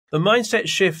The mindset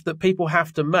shift that people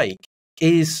have to make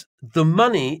is the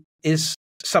money is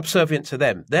subservient to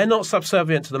them. They're not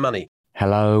subservient to the money.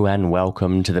 Hello and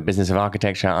welcome to the Business of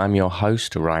Architecture. I'm your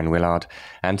host, Ryan Willard,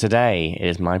 and today it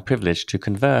is my privilege to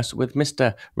converse with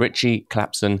Mr. Ritchie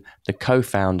Clapson, the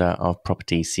co-founder of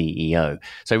PropertyCEO.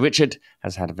 So Richard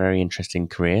has had a very interesting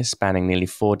career spanning nearly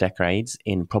 4 decades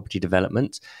in property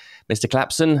development. Mr.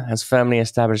 Clapson has firmly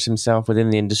established himself within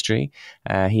the industry.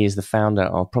 He is the founder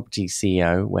of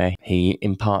PropertyCEO, where he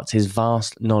imparts his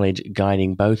vast knowledge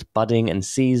guiding both budding and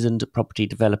seasoned property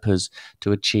developers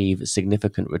to achieve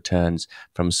significant returns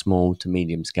from small to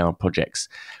medium scale projects.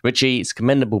 Ritchie's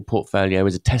commendable portfolio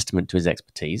is a testament to his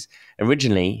expertise.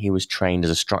 Originally, he was trained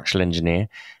as a structural engineer,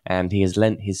 and he has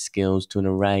lent his skills to an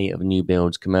array of new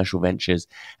builds, commercial ventures,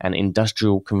 and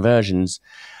industrial conversions.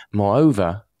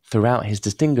 Moreover, throughout his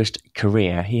distinguished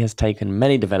career, he has taken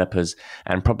many developers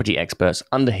and property experts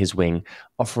under his wing,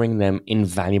 offering them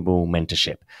invaluable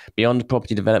mentorship. Beyond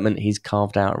property development, he's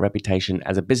carved out a reputation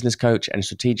as a business coach and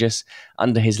strategist.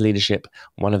 Under his leadership,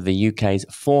 one of the UK's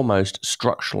foremost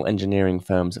structural engineering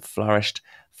firms flourished.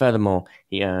 Furthermore,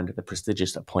 he earned the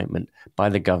prestigious appointment by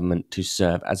the government to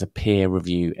serve as a peer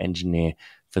review engineer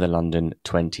for the London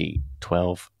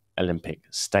 2012 Olympic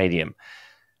Stadium.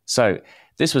 So,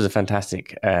 this was a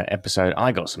fantastic episode.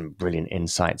 I got some brilliant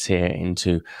insights here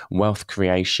into wealth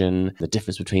creation, the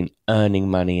difference between earning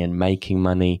money and making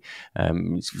money.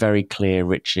 It's very clear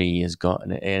Ritchie has got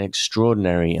an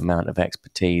extraordinary amount of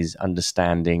expertise,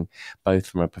 understanding, both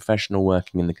from a professional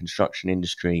working in the construction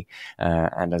industry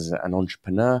and as an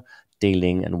entrepreneur,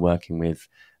 dealing and working with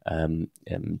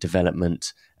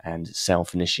development and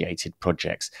self-initiated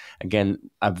projects. Again,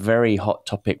 a very hot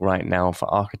topic right now for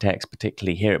architects,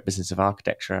 particularly here at Business of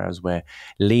Architecture, as we're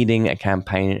leading a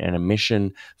campaign and a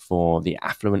mission for the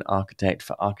affluent architect,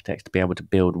 for architects to be able to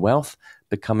build wealth.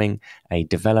 Becoming a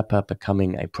developer,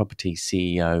 becoming a property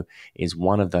CEO is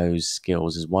one of those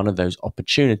skills, is one of those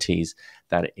opportunities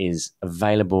that is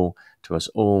available to us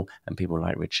all, and people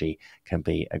like Ritchie can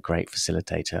be a great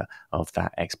facilitator of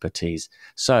that expertise.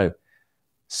 So,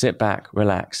 sit back,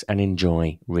 relax, and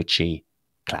enjoy Ritchie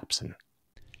Clapson.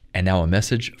 And now a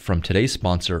message from today's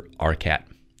sponsor, ARCAT.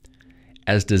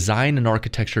 As design and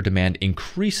architecture demand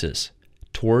increases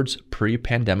towards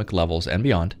pre-pandemic levels and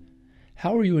beyond,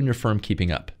 how are you and your firm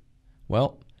keeping up?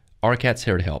 Well, ARCAT's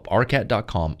here to help.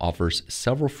 ARCAT.com offers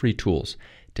several free tools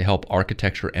to help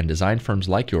architecture and design firms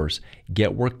like yours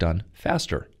get work done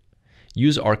faster.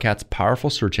 Use ARCAT's powerful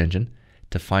search engine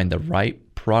to find the right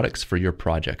products for your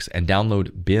projects and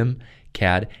download BIM,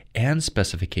 CAD, and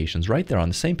specifications right there on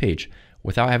the same page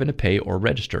without having to pay or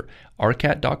register.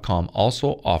 ARCAT.com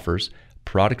also offers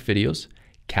product videos,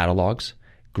 catalogs,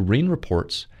 green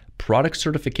reports, product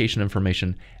certification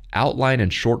information, outline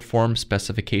and short form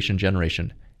specification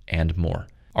generation, and more.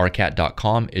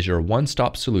 ARCAT.com is your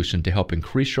one-stop solution to help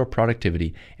increase your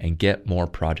productivity and get more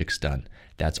projects done.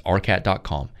 That's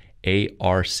ARCAT.com,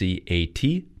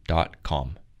 ARCAT.com.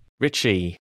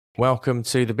 Ritchie, welcome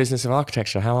to the Business of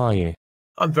Architecture. How are you?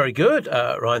 I'm very good,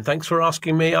 Ryan. Thanks for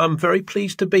asking me. I'm very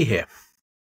pleased to be here.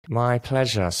 My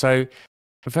pleasure. So,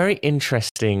 a very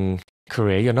interesting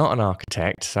career. You're not an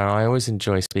architect, so I always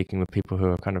enjoy speaking with people who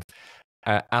are kind of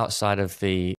outside of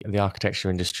the architecture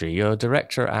industry. You're a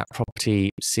director at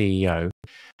PropertyCEO,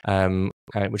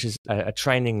 which is a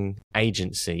training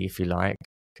agency, if you like,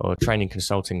 or a training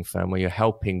consulting firm where you're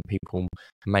helping people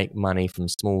make money from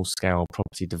small scale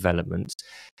property development.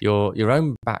 Your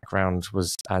own background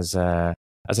was as an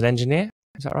engineer,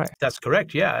 is that right? That's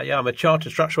correct. Yeah. I'm a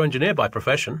chartered structural engineer by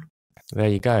profession. There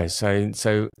you go.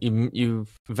 So you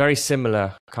very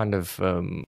similar kind of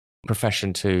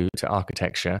profession to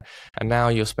architecture, and now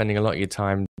you're spending a lot of your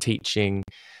time teaching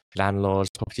landlords,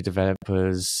 property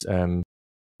developers,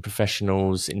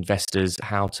 professionals, investors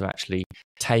how to actually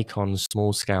take on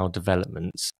small scale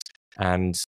developments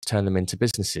and turn them into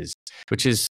businesses, which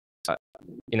is,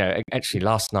 actually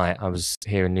last night I was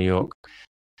here in New York.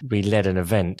 We led an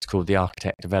event called the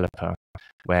Architect Developer,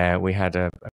 where we had a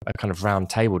kind of round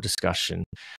table discussion,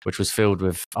 which was filled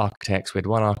with architects. We had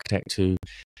one architect who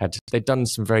they'd done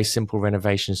some very simple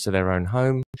renovations to their own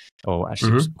home, or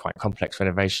actually quite complex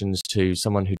renovations, to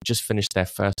someone who just finished their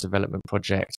first development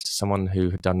project, to someone who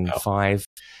had done 5,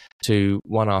 to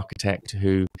one architect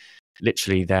who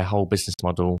literally their whole business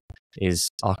model is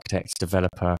architect,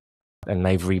 developer, and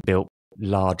they've rebuilt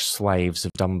large swathes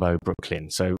of Dumbo, Brooklyn.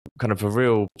 So kind of a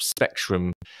real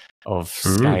spectrum of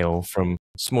scale, from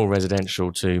small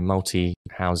residential to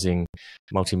multi-housing,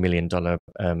 multi-million-dollar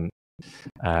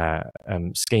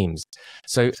schemes.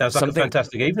 So sounds like a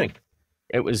fantastic evening.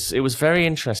 It was very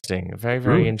interesting,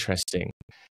 very interesting.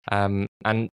 And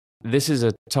this is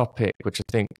a topic which I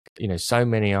think, so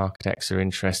many architects are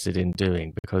interested in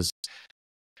doing because,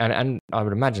 and I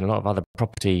would imagine a lot of other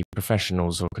property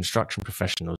professionals or construction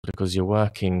professionals, because you're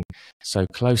working so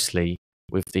closely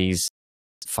with these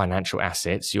financial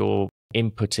assets, you're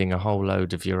inputting a whole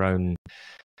load of your own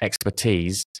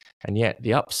expertise, and yet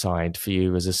the upside for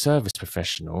you as a service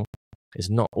professional is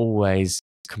not always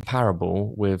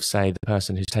comparable with, say, the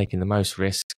person who's taking the most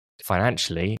risk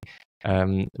financially,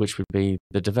 which would be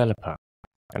the developer.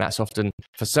 And that's often,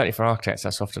 certainly for architects,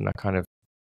 that's often a kind of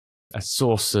a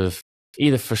source of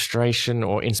either frustration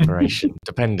or inspiration,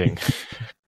 depending.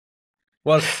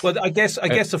 Well, I guess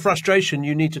the frustration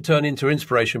you need to turn into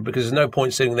inspiration, because there's no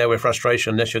point sitting there with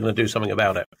frustration unless you're going to do something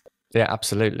about it. Yeah,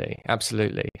 absolutely.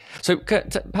 So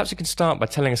perhaps you can start by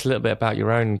telling us a little bit about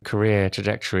your own career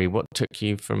trajectory. What took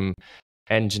you from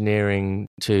engineering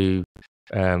to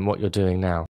what you're doing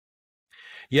now?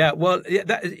 Yeah, well,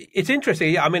 it's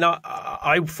interesting. I mean,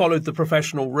 I followed the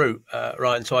professional route,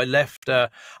 Ryan. So I left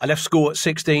school at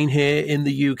 16 here in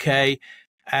the UK.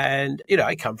 And,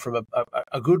 I come from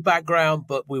a good background,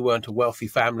 but we weren't a wealthy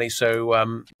family. So,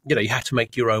 you had to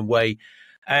make your own way.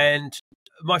 And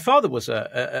my father was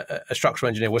a structural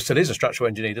engineer, well, still is a structural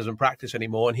engineer, he doesn't practice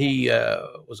anymore. And he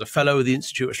was a fellow of the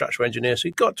Institute of Structural Engineers. So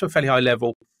he got to a fairly high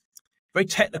level, very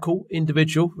technical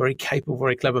individual, very capable,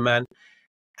 very clever man.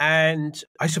 And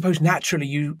I suppose naturally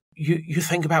you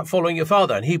think about following your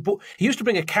father. And he used to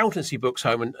bring accountancy books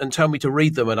home and tell me to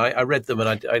read them. And I read them, and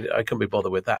I couldn't be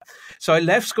bothered with that. So I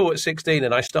left school at 16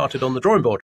 and I started on the drawing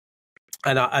board.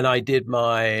 And I did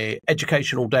my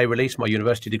educational day release, my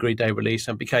university degree day release,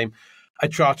 and became a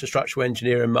chartered structural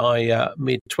engineer in my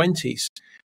mid-20s.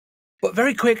 But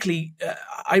very quickly,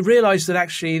 I realized that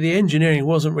actually the engineering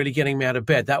wasn't really getting me out of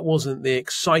bed. That wasn't the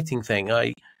exciting thing.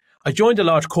 I joined a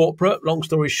large corporate. Long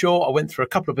story short, I went through a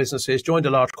couple of businesses, joined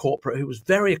a large corporate who was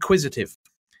very acquisitive.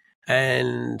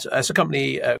 And it's a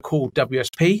company called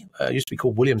WSP, used to be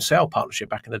called Williams Sale Partnership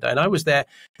back in the day. And I was there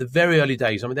the very early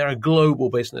days. I mean, they're a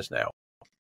global business now.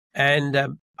 And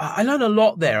I learned a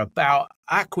lot there about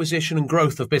acquisition and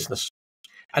growth of business.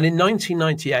 And in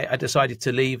 1998, I decided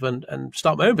to leave and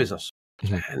start my own business.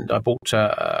 Mm-hmm. And I bought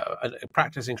a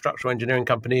practicing structural engineering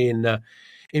company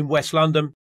in West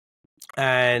London,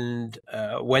 and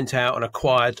went out and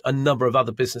acquired a number of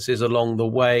other businesses along the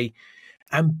way,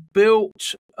 and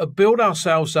built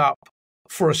ourselves up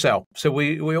for a sale. So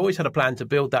we always had a plan to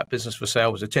build that business for sale.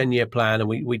 It was a 10-year plan, and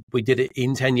we did it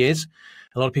in 10 years.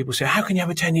 A lot of people say, how can you have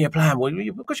a 10-year plan? Well,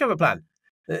 of course you have a plan.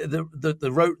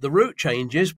 The route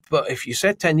changes, but if you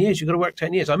said 10 years, you've got to work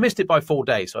 10 years. I missed it by 4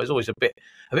 days, so I was always a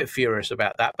bit furious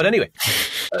about that. But anyway,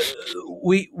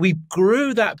 we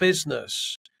grew that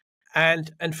business.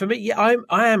 And for me, yeah,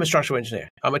 I am a structural engineer.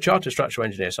 I'm a chartered structural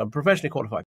engineer, so I'm professionally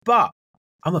qualified. But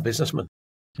I'm a businessman.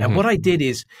 And mm-hmm. what I did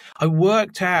is I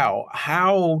worked out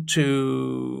how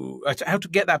to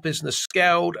get that business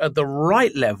scaled at the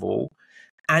right level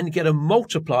and get a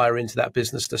multiplier into that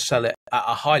business to sell it at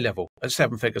a high level, a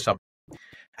 7-figure sum.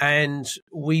 And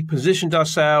we positioned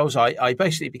ourselves. I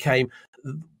basically became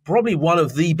probably one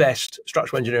of the best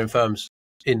structural engineering firms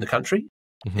in the country,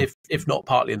 mm-hmm. if not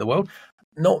partly in the world.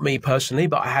 Not me personally,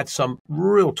 but I had some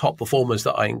real top performers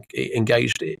that I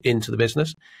engaged into the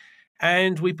business.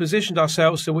 And we positioned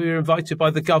ourselves, so we were invited by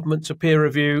the government to peer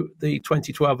review the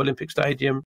 2012 Olympic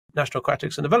Stadium, National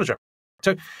Aquatics and the Velodrome.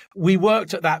 So we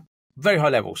worked at that very high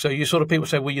level. So you sort of people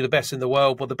say, well, you're the best in the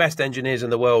world. Well, the best engineers in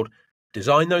the world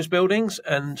design those buildings.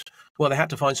 And, well, they had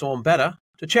to find someone better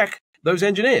to check those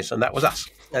engineers. And that was us.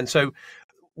 And so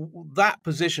that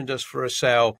positioned us for a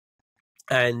sale.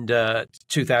 And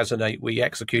 2008, we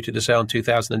executed the sale. In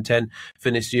 2010,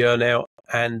 finished the earn-out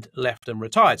and left and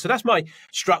retired. So that's my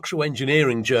structural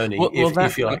engineering journey,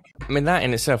 if you like. I mean, that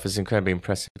in itself is incredibly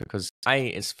impressive because,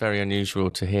 it's very unusual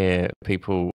to hear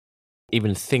people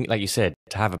even think, like you said,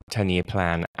 to have a 10-year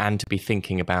plan and to be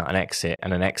thinking about an exit,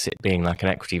 and an exit being like an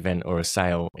equity event or a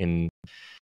sale in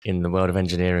the world of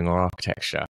engineering or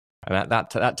architecture. And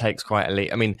that takes quite a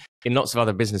leap. I mean, in lots of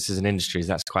other businesses and industries,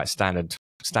 that's quite standard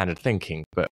thinking,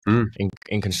 but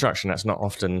in construction, that's not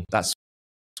often. That's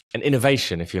an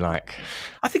innovation, if you like.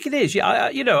 I think it is. Yeah,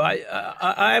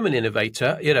 I am an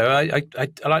innovator. I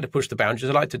like to push the boundaries.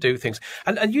 I like to do things.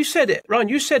 And you said it, Ryan.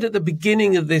 You said at the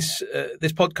beginning of this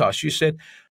podcast, you said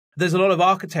there's a lot of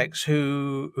architects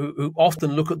who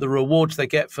often look at the rewards they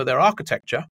get for their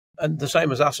architecture, and the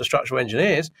same as us as structural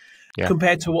engineers,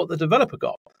 compared to what the developer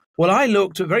got. Well, I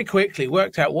looked very quickly,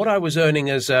 worked out what I was earning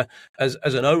as an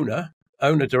owner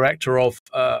director of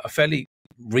a fairly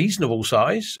reasonable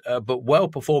size but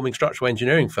well-performing structural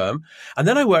engineering firm. And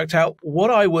then I worked out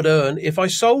what I would earn if I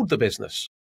sold the business.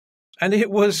 and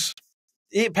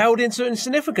it paled into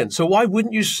insignificance. So why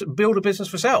wouldn't you build a business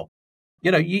for sale?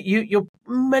 You're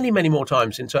many, many more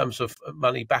times in terms of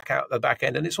money back out the back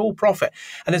end, and it's all profit.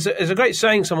 And there's a great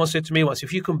saying someone said to me once: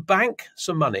 if you can bank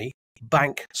some money,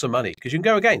 because you can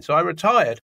go again. So I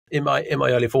retired in my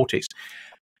early 40s,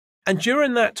 and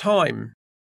during that time,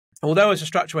 although I was a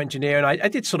structural engineer and I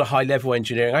did sort of high level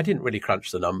engineering, I didn't really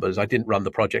crunch the numbers. I didn't run the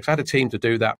projects. I had a team to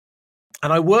do that,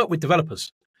 and I worked with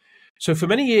developers. So for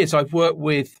many years, I've worked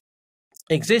with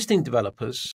existing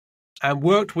developers and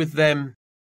worked with them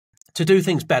to do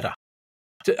things better.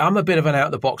 I'm a bit of an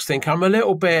out-of-the-box thinker. I'm a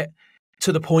little bit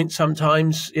to the point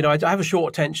sometimes. I have a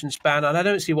short attention span, and I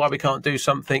don't see why we can't do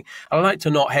something. I like to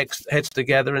knot heads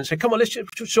together and say, come on,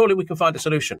 surely we can find a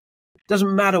solution. It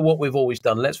doesn't matter what we've always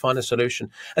done. Let's find a solution.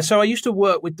 And so I used to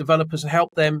work with developers and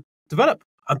help them develop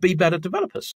and be better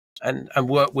developers, and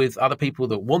work with other people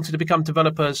that wanted to become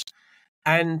developers.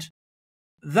 And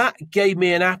that gave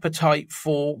me an appetite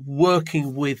for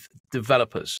working with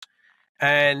developers.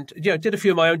 And, did a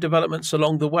few of my own developments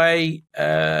along the way,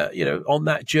 on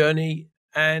that journey.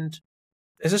 And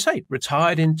as I say,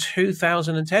 retired in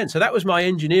 2010. So that was my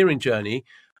engineering journey,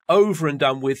 over and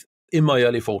done with in my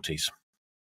early 40s.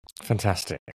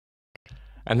 Fantastic.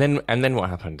 And then what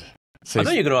happened? I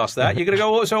know you're going to ask that. You're going to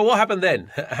go, so what happened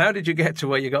then? How did you get to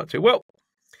where you got to? Well,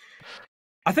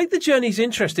 I think the journey's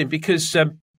interesting because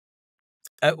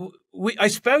I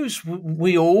suppose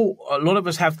a lot of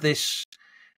us have this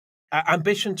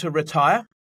ambition to retire,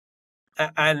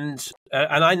 and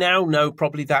I now know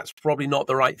that's probably not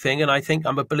the right thing. And I think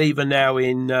I'm a believer now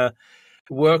in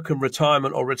work and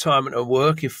retirement, or retirement and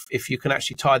work, if you can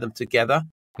actually tie them together.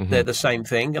 Mm-hmm. They're the same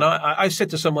thing. And I said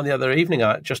to someone the other evening,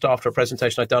 just after a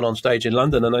presentation I'd done on stage in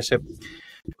London, and they said,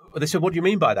 what do you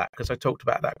mean by that? Because I talked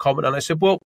about that comment, and I said,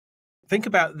 well, think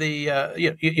about the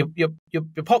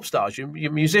your pop stars,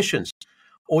 your musicians,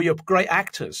 or your great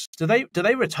actors. Do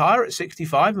they retire at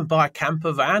 65 and buy a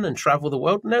camper van and travel the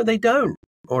world? No, they don't.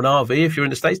 Or an RV if you're in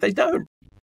the States, they don't.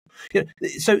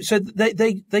 So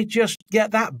they just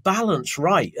get that balance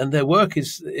right, and their work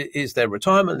is their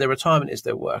retirement, their retirement is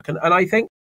their work. And I think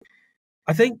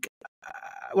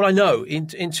I know in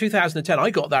 2010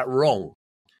 I got that wrong.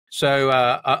 So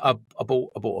I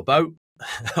bought a boat.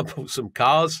 I bought some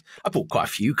cars. I bought quite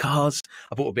a few cars.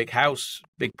 I bought a big house,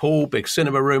 big pool, big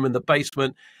cinema room in the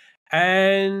basement.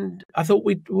 And I thought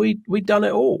we'd done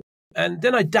it all. And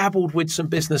then I dabbled with some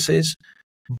businesses,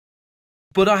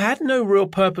 but I had no real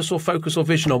purpose or focus or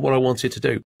vision on what I wanted to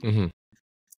do. Mm-hmm.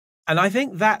 And I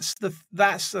think that's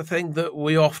the thing that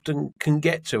we often can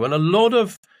get to. And a lot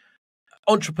of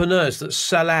entrepreneurs that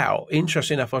sell out,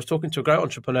 interesting enough, I was talking to a great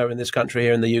entrepreneur in this country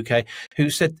here in the UK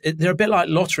who said they're a bit like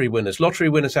lottery winners. Lottery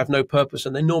winners have no purpose,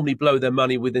 and they normally blow their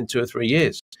money within 2 or 3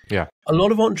 years. Yeah. A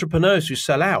lot of entrepreneurs who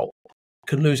sell out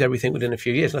can lose everything within a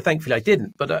few years. And thankfully I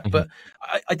didn't, but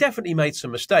I definitely made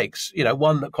some mistakes.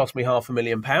 One that cost me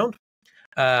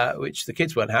 £500,000, which the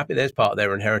kids weren't happy. There's part of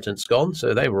their inheritance gone.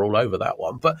 So they were all over that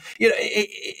one. But,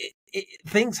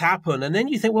 things happen, and then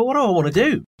you think, well, what do I want to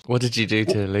do? What did you do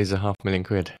to lose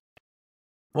 £500,000?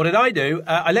 What did I do?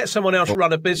 I let someone else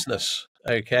run a business.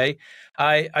 Okay.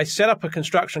 I set up a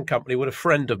construction company with a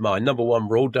friend of mine. Number one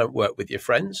rule, don't work with your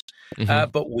friends.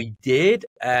 Mm-hmm. But we did.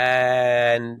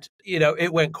 And,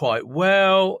 it went quite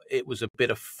well. It was a bit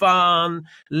of fun.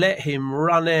 Let him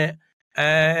run it.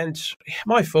 And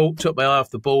my fault, took my eye off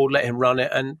the ball, let him run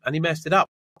it, and he messed it up.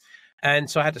 And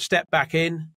so I had to step back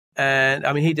in. And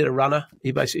I mean, he did a runner.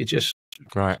 He basically just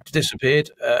disappeared,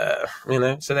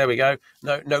 so there we go.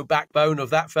 No backbone of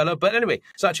that fella. But anyway,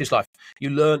 such is life.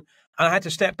 You learn. And I had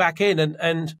to step back in.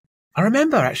 And I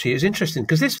remember, actually, it was interesting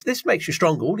because this makes you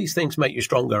stronger. All these things make you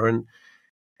stronger. And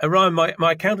Ryan,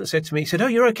 my accountant said to me, he said, oh,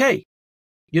 you're okay.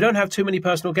 You don't have too many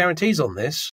personal guarantees on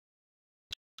this.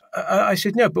 I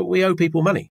said, no, but we owe people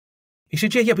money. He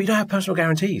said, yeah, but you don't have personal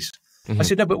guarantees. Mm-hmm. I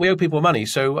said, no, but we owe people money,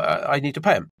 so I need to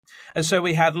pay them. And so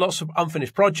we had lots of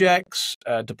unfinished projects,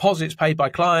 deposits paid by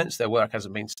clients, their work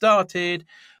hasn't been started,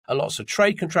 lots of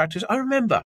trade contractors. I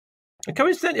remember, and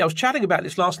coincidentally, I was chatting about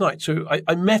this last night. So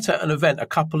I met at an event a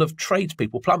couple of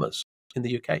tradespeople, plumbers in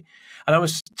the UK. And I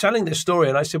was telling this story,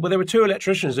 and I said, well, there were 2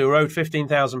 electricians who were owed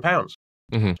 £15,000.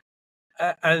 Mm-hmm.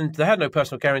 And they had no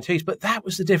personal guarantees, but that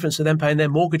was the difference of them paying their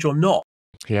mortgage or not.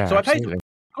 Yeah, so I paid them.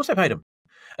 Of course I paid them.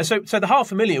 And so the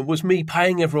 £500,000 was me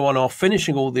paying everyone off,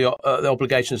 finishing all the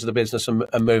obligations of the business and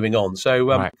moving on.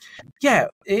 So, yeah,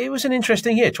 it was an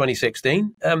interesting year,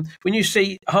 2016. When you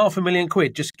see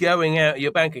 £500,000 just going out of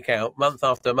your bank account month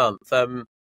after month,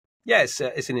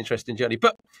 it's an interesting journey.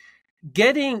 But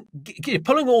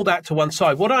pulling all that to one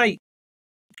side, what I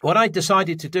what I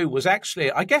decided to do was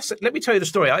actually, I guess, let me tell you the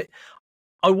story.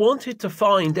 I wanted to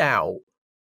find out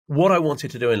what I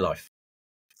wanted to do in life.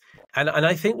 And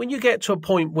I think when you get to a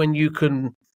point when you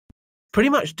can pretty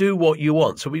much do what you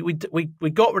want. So we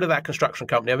got rid of that construction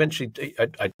company. Eventually,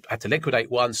 I had to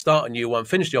liquidate one, start a new one,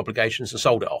 finish the obligations, and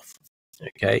sold it off.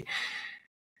 Okay.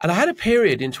 And I had a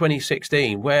period in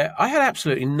 2016 where I had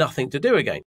absolutely nothing to do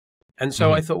again. And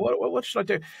so I thought, what should I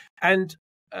do? And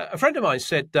a friend of mine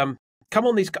said, come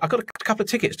on I got a couple of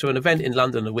tickets to an event in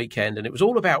London the weekend, and it was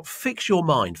all about fix your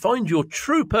mind, find your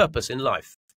true purpose in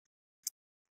life.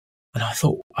 And I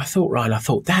thought, Ryan,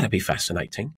 that'd be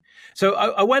fascinating. So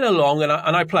I went along and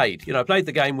I played. I played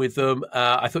the game with them.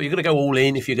 I thought, you're going to go all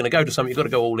in. If you're going to go to something, you've got to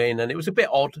go all in. And it was a bit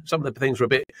odd. Some of the things were a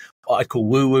bit, what I'd call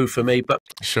woo-woo for me. But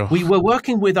sure. We were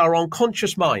working with our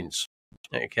unconscious minds,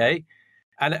 okay?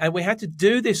 And we had to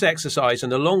do this exercise.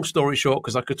 And the long story short,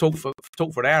 because I could talk for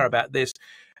an hour about this,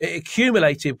 it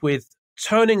accumulated with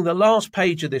turning the last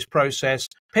page of this process,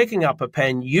 picking up a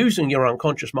pen, using your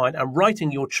unconscious mind, and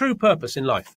writing your true purpose in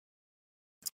life.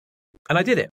 And I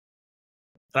did it.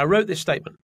 And I wrote this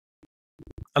statement,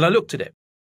 and I looked at it.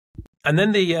 And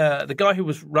then the guy who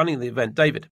was running the event,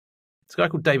 David, this guy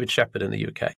called David Shepherd in the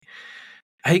UK,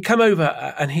 he came over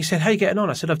and he said, "How you getting on?"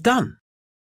 I said, "I've done."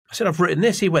 I said, "I've written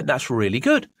this." He went, "That's really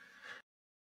good."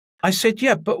 I said,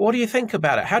 "Yeah, but what do you think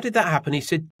about it? How did that happen?" He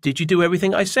said, "Did you do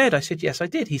everything I said?" I said, "Yes, I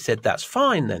did." He said, "That's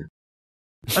fine then."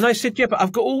 And I said, "Yeah, but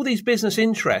I've got all these business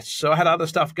interests." So I had other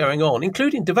stuff going on,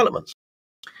 including developments.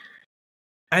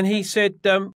 And he said,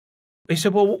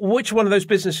 well, which one of those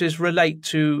businesses relate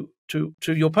to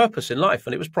your purpose in life?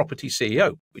 And it was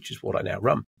PropertyCEO, which is what I now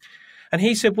run. And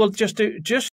he said, well, just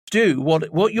do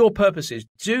what your purpose is.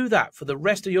 Do that for the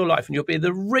rest of your life, and you'll be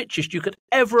the richest you could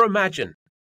ever imagine.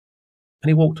 And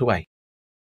he walked away,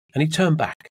 and he turned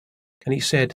back, and he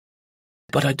said,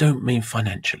 but I don't mean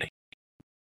financially.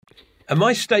 And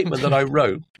my statement that I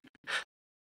wrote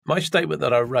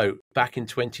back in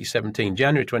 2017,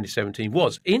 January 2017,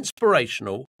 was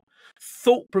inspirational,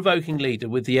 thought-provoking leader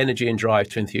with the energy and drive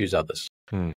to enthuse others.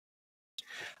 And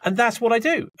that's what I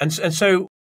do. And so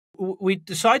we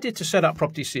decided to set up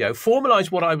PropertyCEO,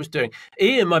 formalize what I was doing.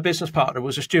 Ian, my business partner,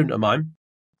 was a student of mine.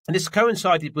 And this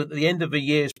coincided with the end of a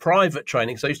year's private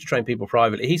training, because I used to train people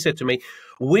privately. He said to me,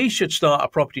 we should start a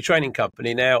property training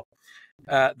company. Now,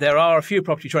 there are a few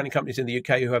property training companies in the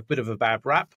UK who have a bit of a bad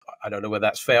rap. I don't know whether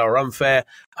that's fair or unfair,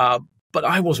 but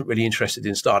I wasn't really interested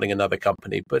in starting another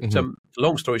company. But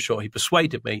long story short, he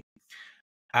persuaded me,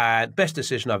 and best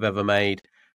decision I've ever made.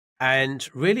 And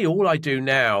really all I do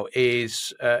now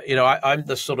is, I'm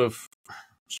the sort of,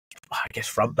 I guess,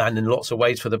 front man in lots of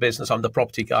ways for the business. I'm the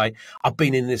property guy. I've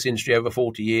been in this industry over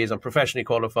 40 years. I'm professionally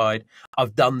qualified.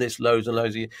 I've done this loads and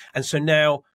loads of years. And so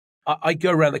now I go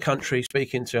around the country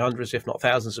speaking to hundreds, if not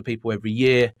thousands of people every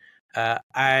year.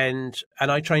 And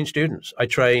I train students. I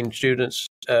train students,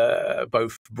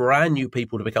 both brand new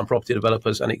people to become property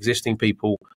developers and existing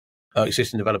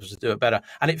developers to do it better.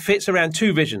 And it fits around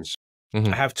two visions.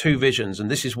 I have two visions,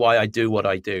 and this is why I do what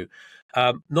I do.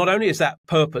 Not only is that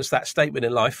purpose, that statement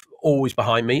in life, always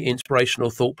behind me, inspirational,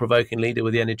 thought-provoking leader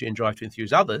with the energy and drive to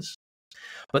enthuse others,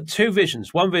 but two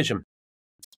visions. One vision,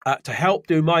 to help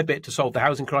do my bit to solve the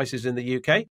housing crisis in the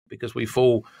UK, because we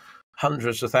fall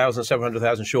hundreds of thousands,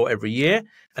 700,000 short every year.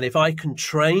 And if I can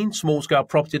train small-scale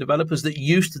property developers that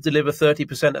used to deliver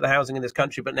 30% of the housing in this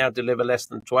country, but now deliver less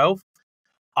than 12%,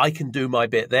 I can do my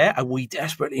bit there, and we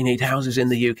desperately need houses in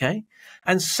the UK.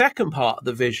 And second part of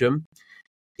the vision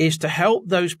is to help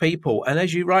those people. And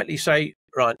as you rightly say,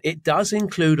 Ryan, it does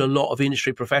include a lot of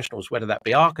industry professionals, whether that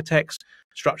be architects,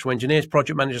 structural engineers,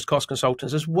 project managers, cost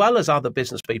consultants, as well as other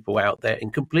business people out there in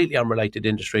completely unrelated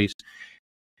industries.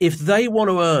 If they want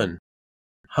to earn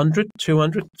 100,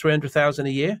 200, 300,000 a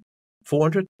year,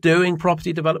 400, doing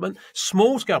property development,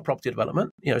 small scale property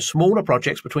development, smaller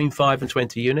projects between 5 and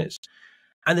 20 units.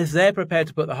 And if they're prepared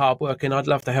to put the hard work in, I'd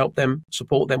love to help them,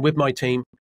 support them with my team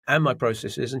and my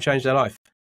processes and change their life.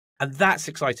 And that's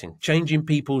exciting, changing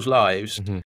people's lives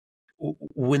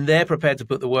when they're prepared to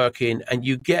put the work in, and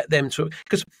you get them to,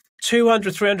 because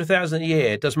 200, 300,000 a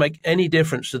year does make any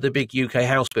difference to the big UK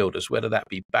house builders, whether that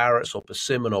be Barratt's or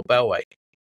Persimmon or Bellwake.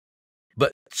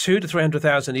 But 200 to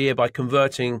 300,000 a year by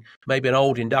converting maybe an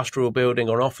old industrial building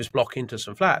or an office block into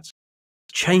some flats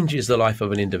changes the life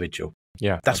of an individual.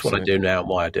 Yeah, that's absolutely what I do now and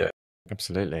why I do it.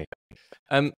 Absolutely.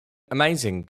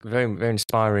 Amazing. Very, very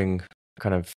inspiring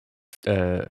kind of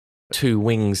two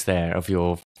wings there of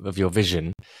your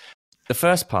vision. The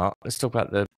first part, let's talk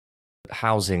about the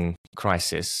housing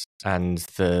crisis and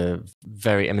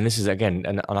this is again,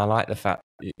 and I like the fact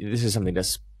this is something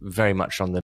that's very much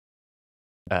on the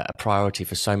a priority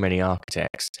for so many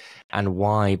architects, and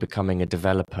why becoming a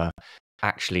developer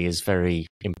actually is very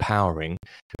empowering,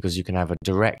 because you can have a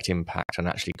direct impact on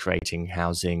actually creating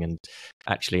housing. And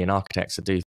actually, in architects, I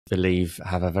do believe,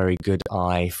 have a very good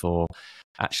eye for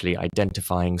actually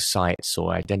identifying sites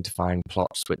or identifying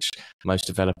plots which most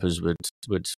developers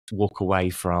would walk away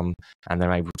from, and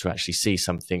they're able to actually see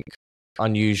something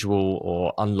unusual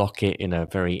or unlock it in a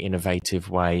very innovative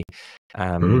way.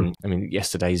 I mean,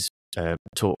 yesterday's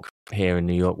talk here in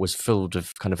New York was filled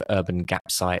of kind of urban gap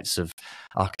sites of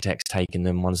architects taking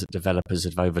them, ones that developers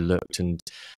have overlooked, and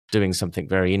doing something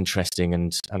very interesting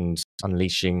and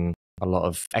unleashing a lot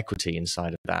of equity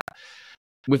inside of that.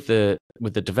 With the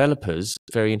developers,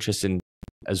 very interesting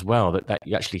as well that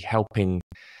you're actually helping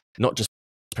not just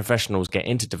professionals get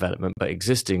into development, but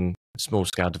existing small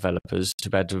scale developers to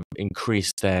be able to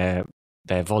increase their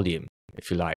volume,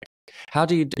 if you like. How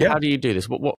do you do this?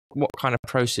 What kind of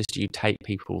process do you take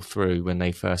people through when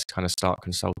they first kind of start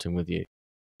consulting with you?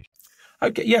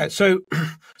 Okay, yeah. So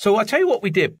I'll tell you what we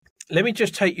did. Let me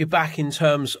just take you back in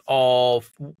terms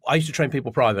of, I used to train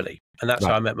people privately, and that's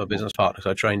how I met my business partner.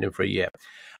 So I trained him for a year.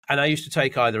 And I used to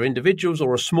take either individuals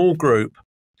or a small group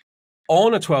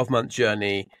on a 12-month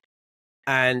journey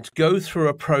and go through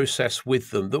a process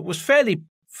with them that was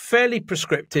fairly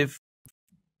prescriptive,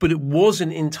 but it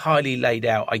wasn't entirely laid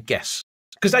out, I guess,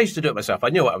 because I used to do it myself. I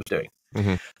knew what I was doing.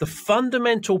 Mm-hmm. The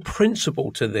fundamental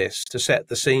principle to this, to set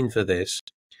the scene for this,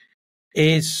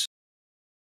 is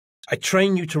I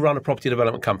train you to run a property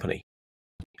development company.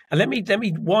 And let me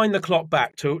wind the clock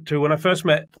back to when I first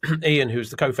met Ian, who's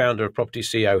the co-founder of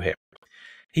PropertyCEO here.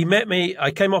 He met me,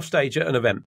 I came off stage at an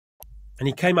event, and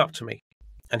he came up to me,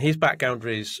 and his background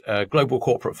is global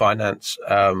corporate finance,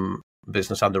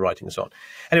 business underwriting and so on.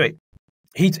 Anyway,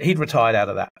 he'd retired out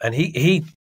of that, and he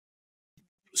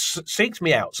seeked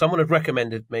me out. Someone had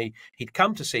recommended me. He'd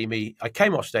come to see me. I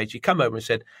came off stage. He come over and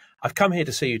said, "I've come here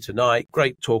to see you tonight.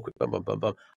 Great talk. Bum, bum, bum,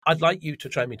 bum. I'd like you to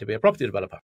train me to be a property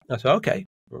developer." I said, "Okay,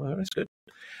 well, that's good."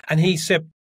 And he said,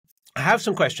 "I have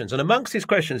some questions." And amongst his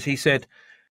questions, he said,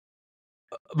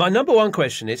 "My number one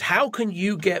question is, how can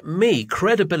you get me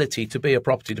credibility to be a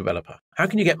property developer? How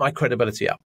can you get my credibility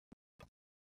up?"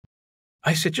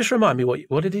 I said, "Just remind me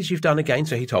what it is you've done again."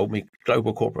 So he told me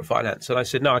global corporate finance. And I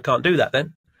said, "No, I can't do that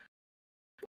then."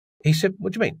 He said,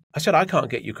 "What do you mean?" I said, "I can't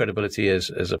get you credibility as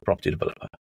a property developer."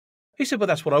 He said, "Well,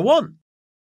 that's what I want."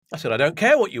 I said, "I don't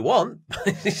care what you want."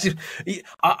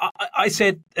 I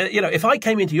said, if I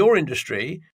came into your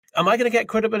industry, am I going to get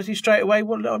credibility straight away?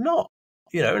 Well, no, I'm not.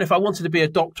 And if I wanted to be a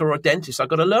doctor or a dentist, I've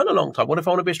got to learn a long time. What if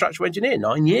I want to be a structural engineer?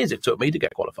 9 years it took me to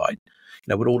get qualified,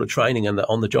 with all the training and the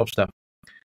on-the-job stuff.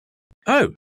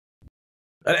 Oh.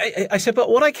 And I said, but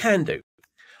what I can do,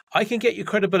 I can get you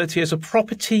credibility as a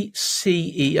property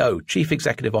CEO, Chief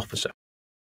Executive Officer.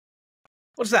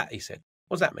 What does that? He said.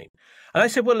 What does that mean? And I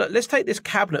said, well, look, let's take this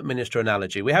cabinet minister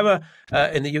analogy. We have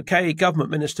in the UK, government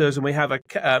ministers, and we have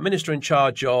a minister in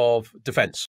charge of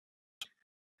defence.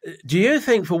 Do you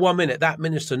think for 1 minute that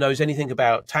minister knows anything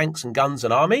about tanks and guns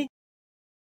and army?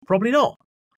 Probably not.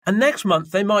 And next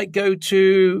month they might go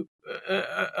to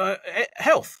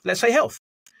health. Let's say health.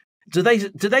 Do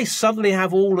they suddenly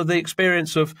have all of the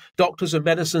experience of doctors and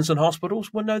medicines and hospitals?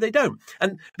 Well, no, they don't.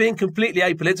 And being completely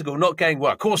apolitical, not going,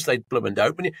 well, of course they blooming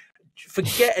don't. When you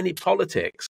forget any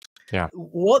politics. Yeah.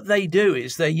 What they do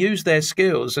is they use their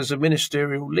skills as a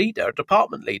ministerial leader, a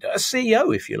department leader, a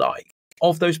CEO, if you like,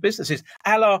 of those businesses,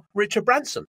 a la Richard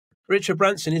Branson. Richard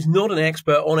Branson is not an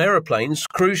expert on aeroplanes,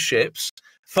 cruise ships,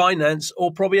 finance,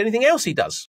 or probably anything else he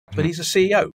does, but he's a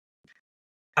CEO.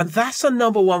 And that's a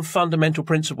number one fundamental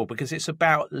principle, because it's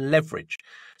about leverage.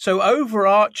 So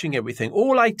overarching everything,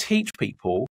 all I teach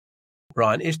people,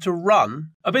 Ryan, is to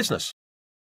run a business.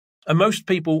 And most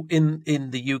people in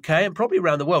the UK and probably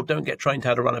around the world don't get trained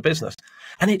how to run a business.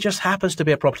 And it just happens to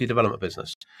be a property development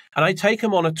business. And I take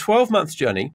them on a 12-month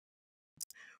journey,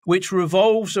 which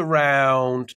revolves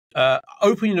around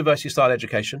open university-style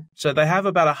education. So they have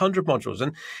about 100 modules.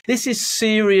 And this is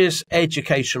serious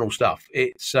educational stuff.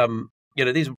 It's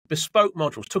these bespoke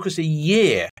modules. Took us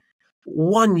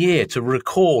 1 year to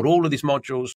record all of these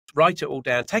modules, write it all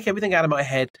down, take everything out of my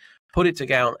head, put it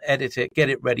together, edit it, get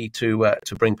it ready to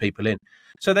bring people in.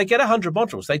 So they get 100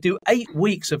 modules. They do 8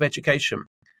 weeks of education.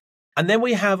 And then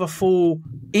we have a full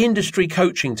industry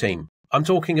coaching team. I'm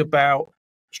talking about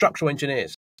structural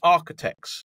engineers,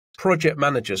 architects, project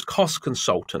managers, cost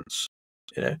consultants,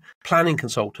 planning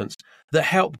consultants that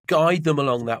help guide them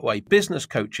along that way, business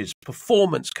coaches,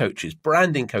 performance coaches,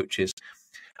 branding coaches.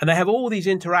 And they have all these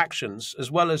interactions, as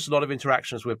well as a lot of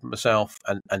interactions with myself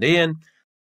and Ian.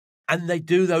 And they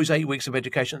do those 8 weeks of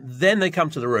education. Then they come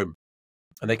to the room.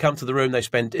 and they come to the room, they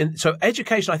spend so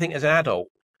education, I think, as an adult,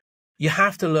 you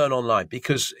have to learn online,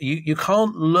 because you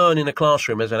can't learn in a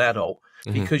classroom as an adult,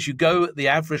 because you go at the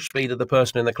average speed of the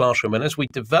person in the classroom. And as we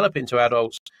develop into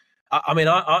adults,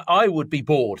 I would be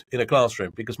bored in a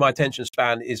classroom because my attention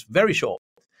span is very short.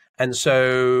 And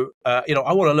so, I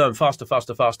want to learn faster.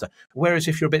 Whereas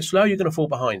if you're a bit slow, you're going to fall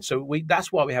behind. So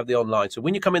that's why we have the online. So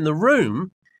when you come in the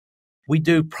room, we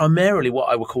do primarily what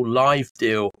I would call live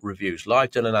deal reviews,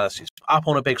 live deal analysis, up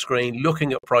on a big screen,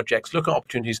 looking at projects, looking at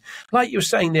opportunities. Like you were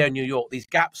saying there in New York, these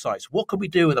gap sites, what can we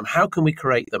do with them? How can we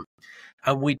create them?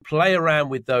 And we play around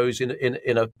with those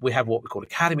we have what we call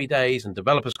Academy Days and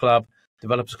Developers Club.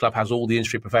 Developers Club has all the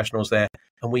industry professionals there,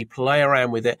 and we play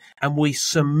around with it, and we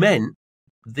cement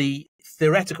the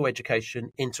theoretical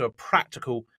education into a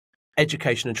practical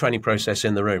education and training process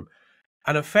in the room.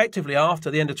 And effectively,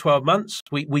 after the end of 12 months,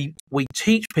 we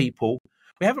teach people.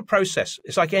 We have a process.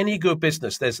 It's like any good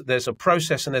business. There's a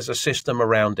process and there's a system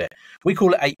around it. We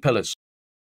call it 8 pillars.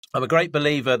 I'm a great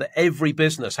believer that every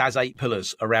business has 8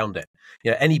 pillars around it.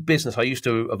 Any business, I used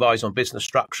to advise on business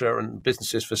structure and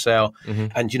businesses for sale.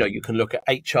 And, you can look at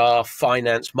HR,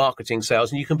 finance, marketing,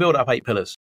 sales, and you can build up 8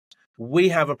 pillars. We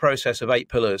have a process of 8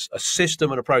 pillars, a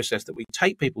system and a process that we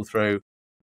take people through.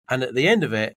 And at the end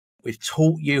of it, we've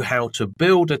taught you how to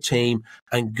build a team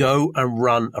and go and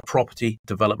run a property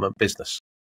development business.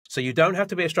 So you don't have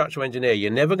to be a structural engineer.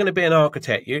 You're never going to be an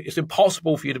architect. It's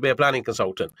impossible for you to be a planning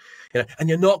consultant, and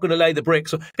you're not going to lay the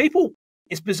bricks. People,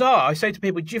 it's bizarre. I say to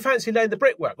people, do you fancy laying the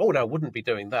brickwork? Oh, no, I wouldn't be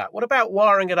doing that. What about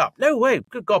wiring it up? No way.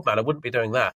 Good God, man, I wouldn't be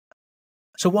doing that.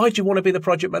 So why do you want to be the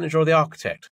project manager or the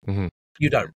architect? You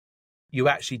don't. You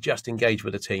actually just engage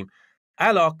with a team.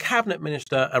 A la Cabinet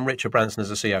Minister and Richard Branson as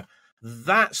a CEO.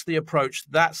 That's the approach.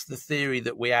 That's the theory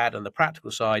that we add on the practical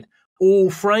side,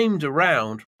 all framed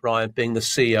around, Ryan, being the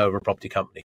CEO of a property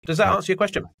company. Does that answer your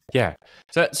question? Yeah.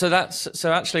 So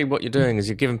actually what you're doing is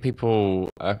you're giving people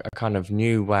a kind of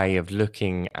new way of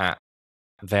looking at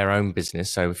their own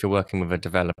business. So if you're working with a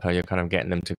developer, you're kind of getting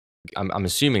them to, I'm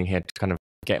assuming here, to kind of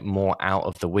get more out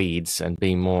of the weeds and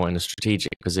be more in a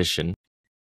strategic position.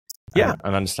 And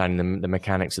understanding the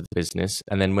mechanics of the business.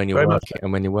 And then when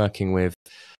you're working with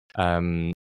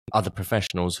other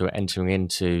professionals who are entering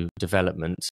into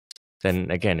development, then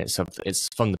again, it's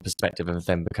from the perspective of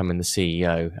them becoming the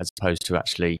CEO as opposed to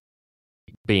actually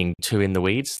being too in the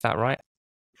weeds. Is that right?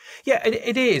 Yeah,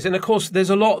 it is. And of course, there's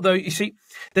a lot, though. You see,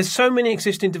 there's so many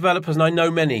existing developers, and I know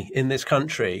many in this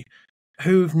country,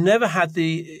 who've never had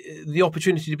the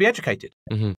opportunity to be educated,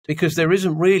 because there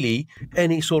isn't really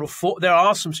any sort of there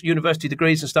are some university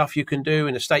degrees and stuff you can do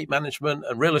in estate management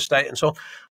and real estate and so on,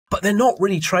 but they're not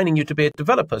really training you to be a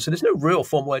developer. So there's no real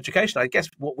formal education. I guess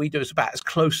what we do is about as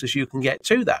close as you can get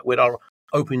to that with our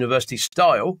Open University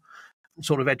style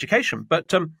sort of education.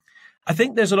 But I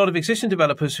think there's a lot of existing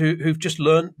developers who've just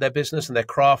learned their business and their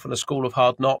craft from a school of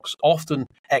hard knocks, often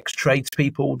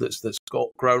ex-tradespeople that's got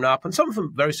grown up, and some of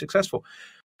them very successful.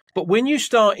 But when you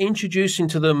start introducing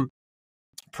to them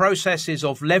processes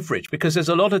of leverage, because there's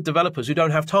a lot of developers who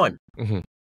don't have time.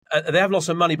 They have lots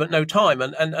of money but no time,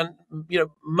 and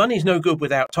money's no good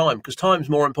without time, because time's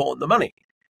more important than money.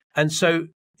 And so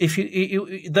if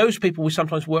you those people we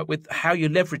sometimes work with, how you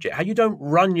leverage it, how you don't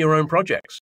run your own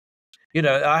projects.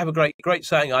 I have a great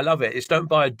saying. I love it. It's don't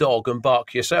buy a dog and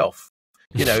bark yourself.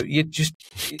 You just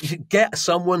get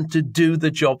someone to do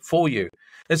the job for you.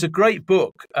 There's a great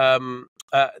book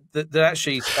that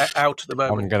actually is out at the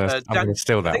moment. I'm gonna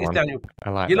steal that one. Daniel,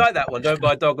 I like you that. like that one? Don't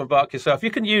buy a dog and bark yourself.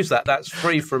 You can use that. That's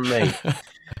free from me.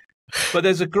 But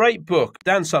there's a great book,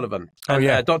 Dan Sullivan,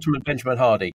 and Dr. Benjamin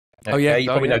Hardy. Oh yeah, you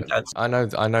probably know Dan. I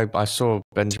know. I saw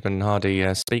Benjamin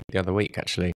Hardy speak the other week,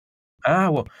 actually.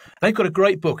 Well, they've got a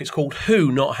great book. It's called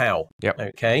Who, Not How. Yep.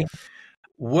 Okay.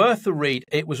 Worth a read.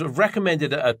 It was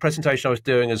recommended at a presentation I was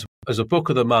doing as a book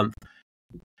of the month.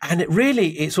 And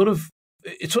it sort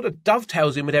of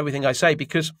dovetails in with everything I say,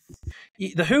 because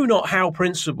the who, not how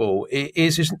principle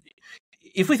is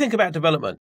if we think about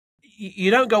development, you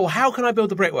don't go, well, how can I build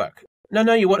the brickwork?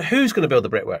 No, you want who's going to build the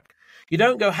brickwork. You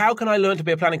don't go, how can I learn to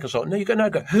be a planning consultant? No, you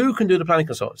go, who can do the planning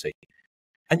consultancy?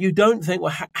 And you don't think,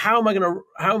 well, how am I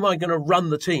going to run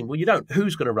the team? Well, you don't.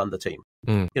 Who's going to run the team?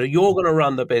 You're going to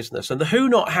run the business. And the who,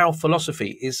 not how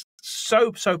philosophy is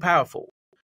so powerful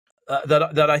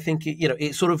that I think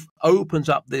it sort of opens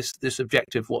up this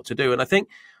objective what to do. And I think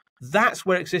that's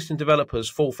where existing developers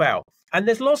fall foul. And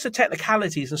there's lots of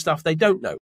technicalities and stuff they don't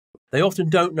know. They often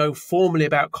don't know formally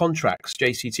about contracts,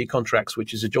 JCT contracts,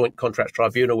 which is a joint contracts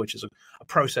tribunal, which is a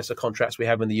process of contracts we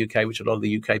have in the UK, which a lot of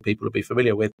the UK people will be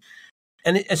familiar with.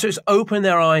 And so it's opened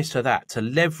their eyes to that, to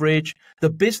leverage the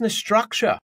business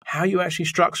structure. how you actually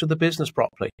structure the business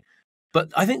properly. But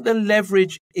I think the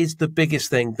leverage is the biggest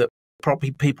thing that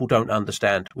probably people don't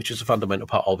understand, which is a fundamental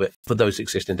part of it for those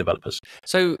existing developers.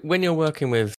 So when you're working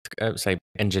with, say,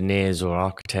 engineers or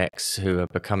architects who are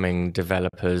becoming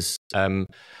developers,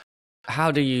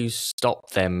 how do you stop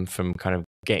them from kind of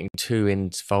getting too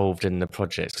involved in the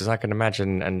projects? Because I can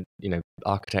imagine, and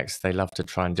architects, they love to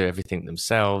try and do everything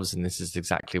themselves, and this is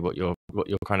exactly what you're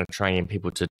kind of training people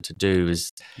to do,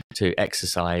 is to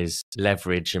exercise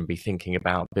leverage and be thinking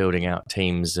about building out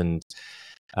teams and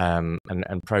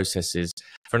processes.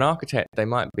 For an architect, they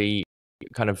might be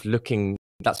kind of looking.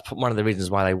 That's one of the reasons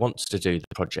why they want to do the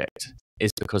project, is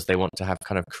because they want to have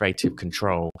kind of creative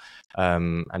control,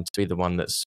 and to be the one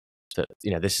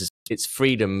it's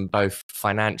freedom both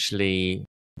financially,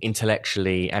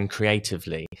 intellectually, and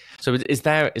creatively. So is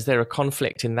there a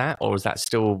conflict in that, or is that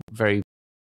still very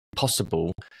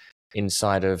possible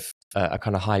inside of a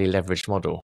kind of highly leveraged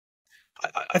model?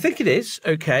 I think it is,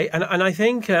 okay, and I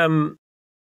think an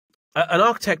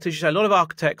architect, as you say, a lot of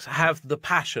architects have the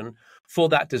passion for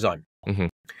that design. Mm-hmm.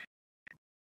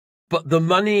 But the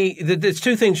money, there's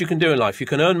two things you can do in life. You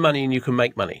can earn money and you can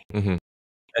make money. Mm-hmm.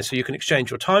 And so you can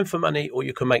exchange your time for money, or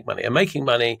you can make money. And making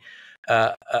money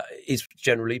is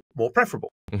generally more preferable.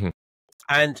 Mm-hmm.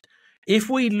 And if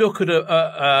we look at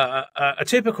a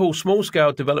typical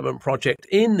small-scale development project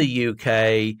in the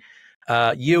UK,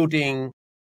 yielding,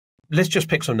 let's just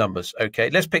pick some numbers, okay?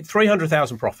 Let's pick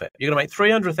 300,000 profit. You're going to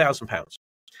make £300,000.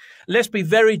 Let's be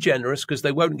very generous, because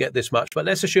they won't get this much, but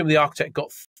let's assume the architect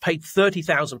got paid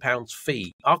 £30,000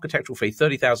 fee, architectural fee,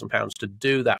 £30,000 to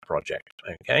do that project,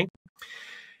 okay?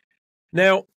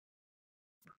 Now,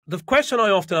 the question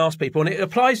I often ask people, and it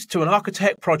applies to an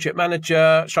architect, project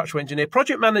manager, structural engineer,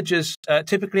 project managers,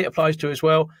 typically it applies to as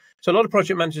well. So a lot of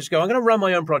project managers go, I'm going to run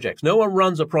my own projects. No one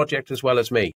runs a project as well as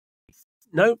me.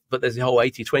 No, but there's the whole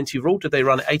 80-20 rule. Do they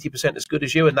run 80% as good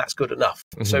as you? And that's good enough.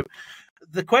 Mm-hmm. So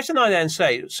the question I then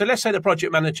say, so let's say the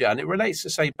project manager, and it relates to,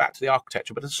 say, back to the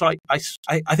architecture, but it's like, I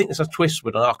think there's a twist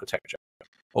with an architecture,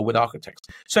 or with architects.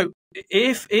 So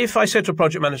if I said to a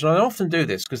project manager, and I often do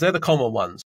this because they're the common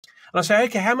ones, and I say,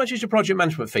 okay, how much is your project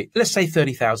management fee? Let's say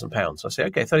 £30,000. I say,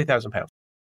 okay, £30,000.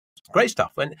 Great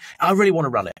stuff. And I really want to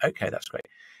run it. Okay, that's great.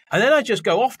 And then I just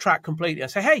go off track completely and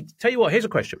say, hey, tell you what, here's a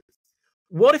question.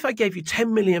 What if I gave you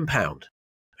 £10 million?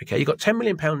 Okay, you got £10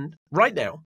 million right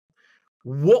now.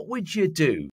 What would you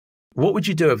do? What would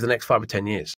you do over the next 5 or 10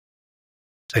 years?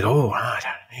 They go, I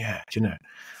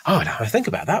think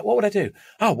about that. What would I do?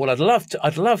 Oh, well, I'd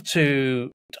love to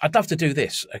do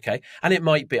this. Okay. And it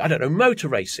might be, I don't know, motor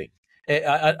racing.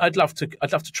 I'd love to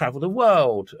travel the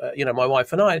world. My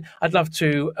wife and I'd love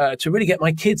to really get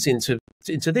my kids into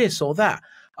this or that.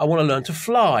 I want to learn to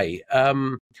fly.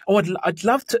 I'd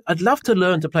love to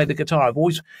learn to play the guitar. I've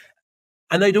always,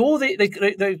 and they do all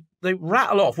they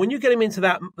rattle off when you get them into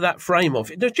that frame of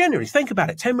it. Generally, think about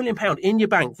it: £10 million in your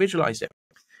bank. Visualize it,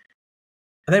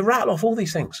 and they rattle off all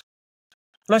these things.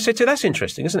 And I said to you, that's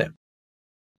interesting, isn't it?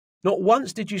 Not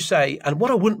once did you say, and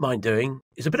what I wouldn't mind doing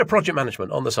is a bit of project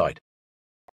management on the side.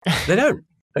 They don't.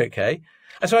 Okay.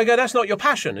 And so I go, that's not your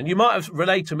passion. And you might have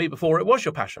relayed to me before it was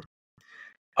your passion.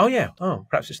 Oh, yeah. Oh,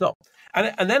 perhaps it's not.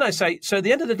 And then I say, so at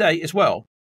the end of the day as well,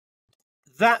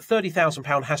 that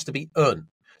 £30,000 has to be earned.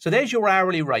 So there's your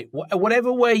hourly rate.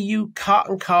 Whatever way you cut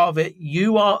and carve it,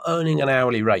 you are earning an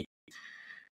hourly rate.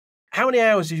 How many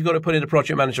hours have you got to put in a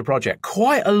project manager project?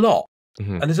 Quite a lot.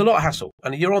 Mm-hmm. And there's a lot of hassle.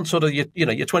 And you're on sort of your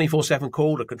 24/7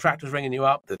 call, the contractor's ringing you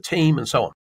up, the team and so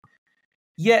on.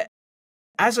 Yet,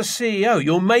 as a CEO,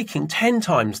 you're making 10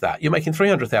 times that. You're making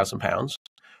 £300,000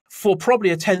 for probably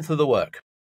a tenth of the work.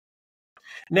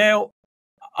 Now,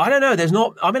 I don't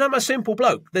know. I'm a simple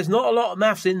bloke. There's not a lot of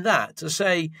maths in that to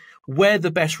say where the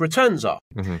best returns are.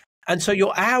 Mm-hmm. And so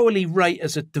your hourly rate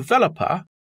as a developer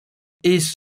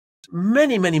is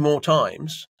many, many more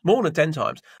times, more than 10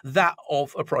 times, that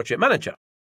of a project manager.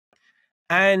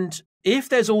 And if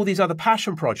there's all these other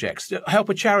passion projects, help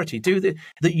a charity,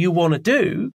 that you want to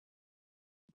do,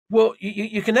 well,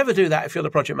 you can never do that if you're the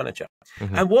project manager.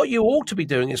 Mm-hmm. And what you ought to be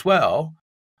doing as well,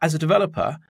 as a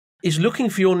developer, is looking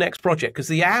for your next project, because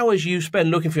the hours you spend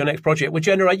looking for your next project will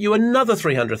generate you another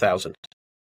 300,000.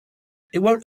 It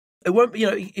won't,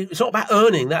 it's not about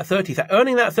earning that 30,000.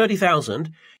 Earning that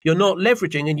 30,000, you're not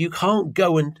leveraging, and you can't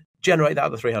go and generate that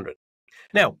other 300.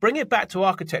 Now, bring it back to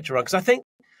architecture, because I think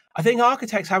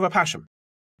architects have a passion,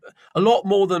 a lot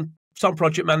more than some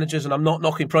project managers, and I'm not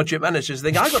knocking project managers.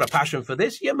 Think, I got a passion for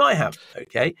this. You might have,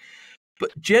 okay?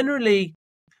 But generally,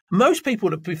 most people,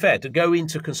 to be fair, to go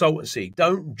into consultancy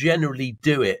don't generally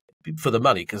do it for the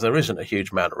money, because there isn't a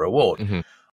huge amount of reward. Mm-hmm.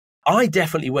 I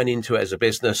definitely went into it as a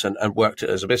business and worked it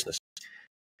as a business.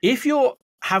 If you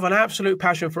have an absolute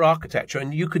passion for architecture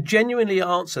and you could genuinely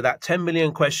answer that 10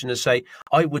 million question and say,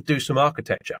 I would do some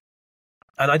architecture.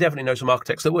 And I definitely know some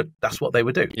architects that would. That's what they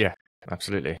would do. Yeah,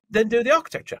 absolutely. Then do the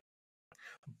architecture.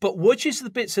 But which is the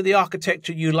bits of the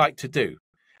architecture you like to do?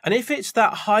 And if it's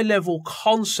that high-level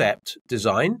concept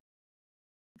design,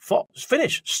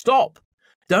 finish, stop.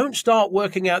 Don't start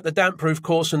working out the damp-proof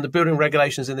course and the building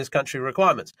regulations in this country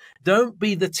requirements. Don't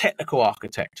be the technical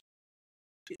architect.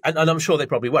 And I'm sure they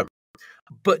probably won't.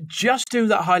 But just do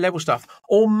that high-level stuff.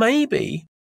 Or maybe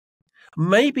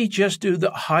just do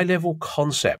the high-level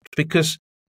concept, because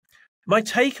my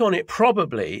take on it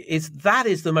probably is that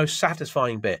is the most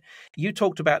satisfying bit. You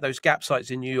talked about those gap sites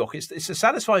in New York. It's a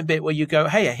satisfying bit where you go,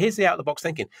 hey, here's the out-of-the-box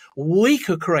thinking. We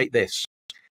could create this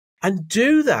and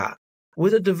do that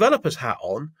with a developer's hat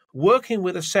on, working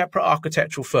with a separate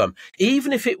architectural firm.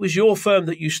 Even if it was your firm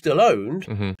that you still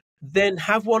owned, then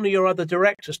have one of your other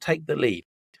directors take the lead.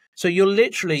 So you're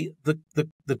literally the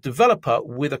developer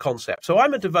with a concept. So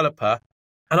I'm a developer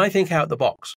and I think out the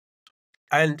box.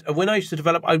 And when I used to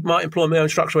develop, I might employ my own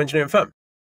structural engineering firm,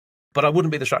 but I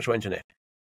wouldn't be the structural engineer.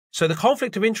 So the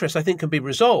conflict of interest, I think, can be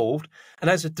resolved. And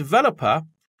as a developer,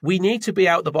 we need to be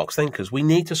out-the-box thinkers. We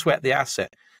need to sweat the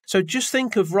asset. So just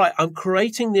think of, right, I'm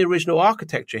creating the original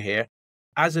architecture here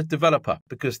as a developer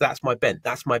because that's my bent,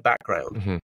 that's my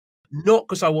background, not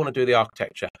because I want to do the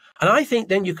architecture. And I think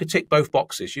then you could tick both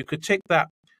boxes. You could tick that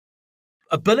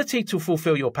ability to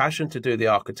fulfill your passion to do the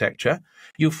architecture.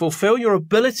 You fulfill your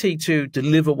ability to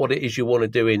deliver what it is you want to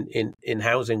do in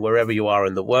housing wherever you are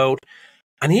in the world.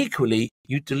 And equally,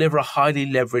 you deliver a highly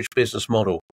leveraged business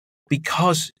model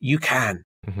because you can.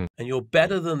 And you're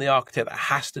better than the architect that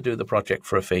has to do the project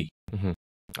for a fee.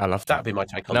 I love that. That'd be my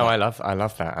take on that. No, I love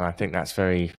that. And I think that's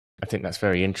very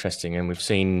interesting. And we've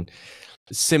seen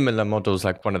similar models,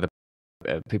 like one of the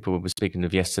people we were speaking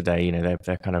of yesterday,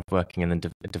 they're kind of working in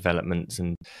the developments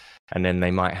and then they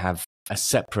might have a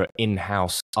separate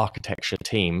in-house architecture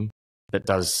team that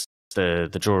does the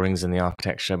drawings and the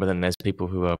architecture, but then there's people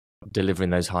who are delivering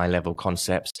those high-level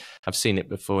concepts. I've seen it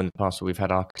before in the past where we've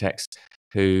had architects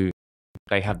who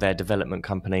they have their development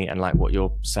company, and like what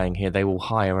you're saying here, they will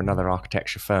hire another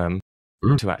architecture firm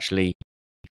to actually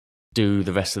do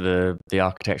the rest of the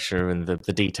architecture and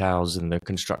the details and the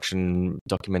construction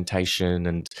documentation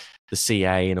and the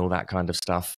CA and all that kind of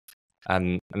stuff.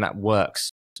 And that works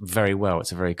very well.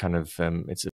 It's a very kind of,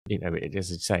 as you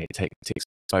say, it ticks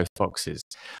both boxes.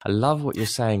 I love what you're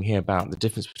saying here about the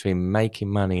difference between making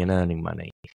money and earning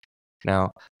money.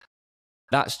 Now,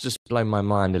 that's just blown my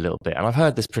mind a little bit. And I've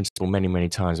heard this principle many, many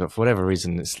times, but for whatever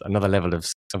reason, it's another level of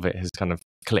it has kind of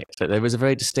clicked. That there was a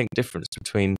very distinct difference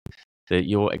between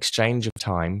your exchange of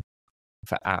time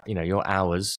for your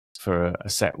hours for a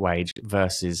set wage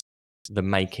versus the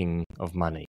making of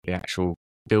money, the actual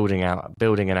building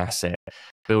an asset,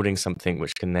 building something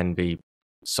which can then be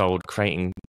sold,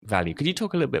 creating value. Could you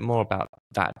talk a little bit more about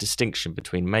that distinction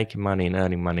between making money and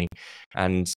earning money,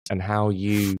 and how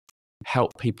you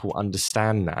help people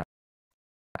understand that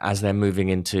as they're moving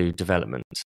into development,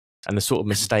 and the sort of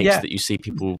mistakes that you see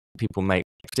people make,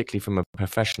 particularly from a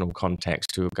professional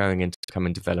context, who are going into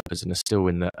becoming developers and are still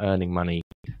in the earning money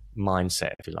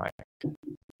mindset, if you like?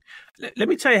 Let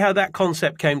me tell you how that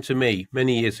concept came to me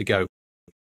many years ago.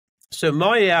 So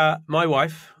my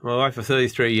wife for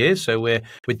 33 years, so we're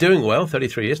doing well.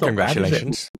 33 years, not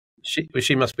congratulations. Bad,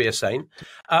 she must be a saint.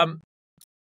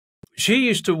 She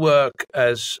used to work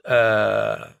as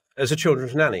a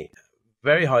children's nanny,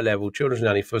 very high level children's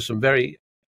nanny for some very,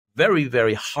 very,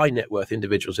 very high net worth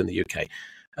individuals in the UK.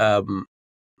 And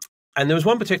there was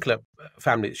one particular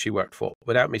family that she worked for,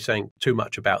 without me saying too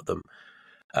much about them.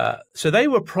 So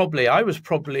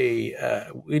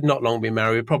we'd not long been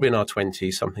married, we were probably in our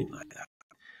 20s, something like that.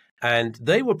 And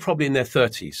they were probably in their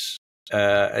 30s,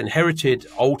 inherited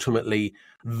ultimately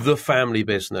the family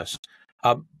business.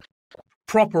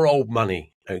 Proper old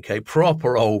money, okay,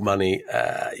 proper old money.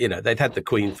 They'd had the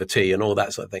Queen for tea and all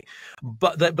that sort of thing,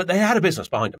 but they had a business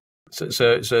behind them.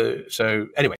 So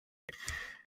anyway,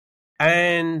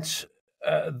 and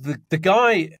the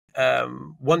guy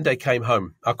one day came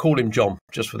home. I'll call him John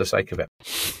just for the sake of it.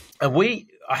 And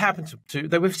I happened to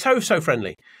they were so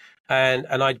friendly, and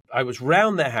I was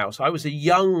round their house. I was a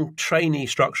young trainee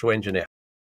structural engineer,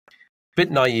 bit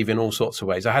naive in all sorts of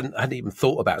ways. I hadn't even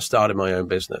thought about starting my own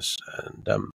business, and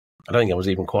I don't think I was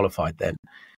even qualified then.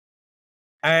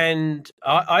 And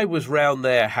I was round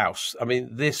their house. I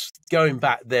mean, going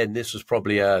back then, this was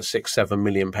probably a £6-7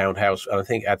 million house, and I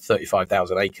think it had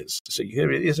 35,000 acres. So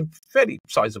it's a fairly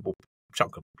sizable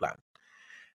chunk of land.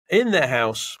 In their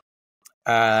house,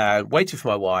 waited for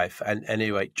my wife, and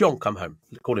anyway, John come home.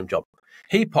 Called him John.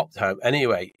 He popped home.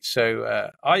 Anyway,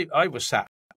 so I was sat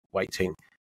waiting,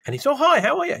 and he said, "Oh, hi,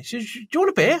 how are you?" He said, "Do you want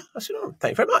a beer?" I said, "Oh,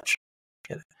 thank you very much."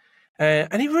 You know,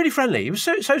 and he was really friendly. He was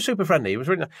so super friendly. He was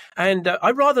really nice. And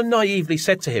I rather naively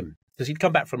said to him, because he'd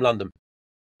come back from London,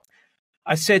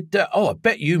 I said, "Oh, I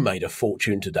bet you made a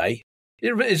fortune today."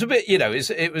 It's a bit,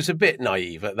 it was a bit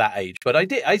naive at that age, but I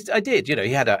did.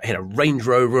 He had a Range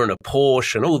Rover and a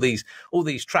Porsche and all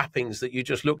these trappings that you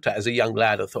just looked at as a young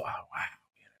lad and thought, "Oh, wow."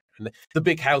 And the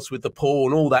big house with the pool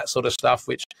and all that sort of stuff,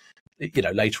 which,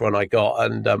 later on I got,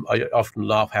 and I often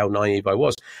laugh how naive I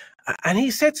was. And he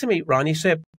said to me, Ryan, he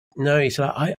said, "No," he said,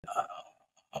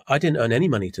 I didn't earn any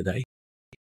money today."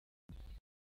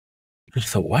 I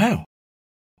thought, wow.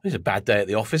 It's a bad day at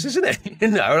the office, isn't it?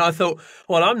 And I thought,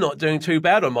 well, I'm not doing too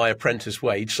bad on my apprentice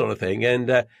wage sort of thing.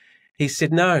 And he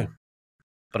said, "No,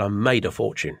 but I made a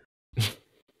fortune." And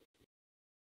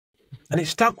it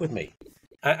stuck with me.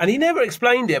 And he never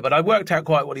explained it, but I worked out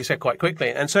quite what he said quite quickly.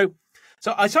 And so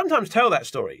I sometimes tell that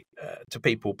story to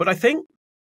people, but I think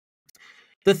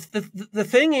the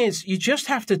thing is, you just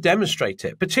have to demonstrate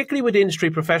it, particularly with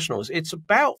industry professionals. It's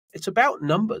about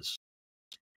numbers.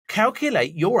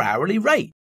 Calculate your hourly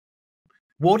rate.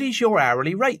 What is your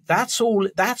hourly rate? That's all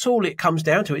it comes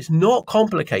down to. It's not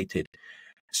complicated.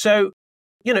 So,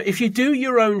 if you do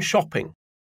your own shopping.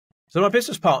 So my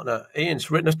business partner,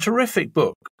 Ian's written a terrific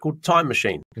book called Time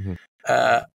Machine,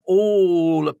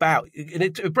 all about, and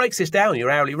it breaks this down,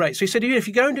 your hourly rate. So he said, if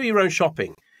you go and do your own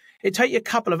shopping, it'd take you a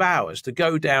couple of hours to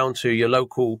go down to your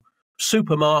local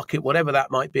supermarket, whatever that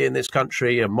might be in this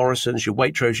country, your Morrison's, your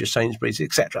Waitrose, your Sainsbury's,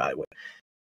 etc.,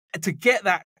 to get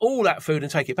all that food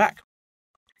and take it back.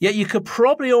 Yet you could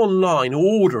probably online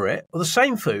order it, or the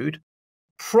same food,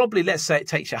 probably, let's say it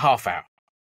takes you half hour.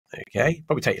 Okay,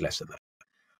 probably take you less than that.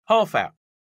 Half hour.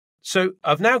 So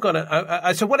I've now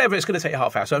got so whatever it's going to take you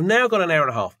half hour. So I've now got an hour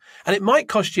and a half, and it might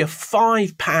cost you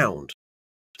 £5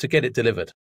 to get it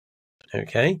delivered.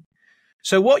 Okay.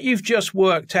 So what you've just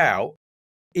worked out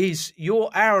is your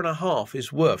hour and a half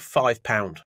is worth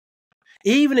 £5.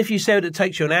 Even if you said it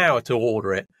takes you an hour to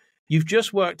order it, you've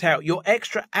just worked out your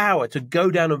extra hour to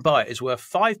go down and buy it is worth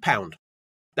 £5.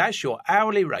 That's your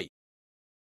hourly rate.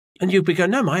 And you'd be going,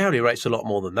 "No, my hourly rate's a lot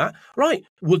more than that." Right.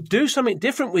 Well, do something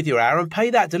different with your hour and pay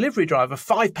that delivery driver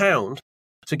 £5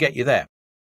 to get you there.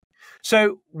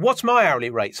 So what's my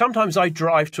hourly rate? Sometimes I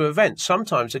drive to events.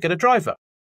 Sometimes I get a driver.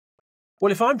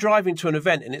 Well, if I'm driving to an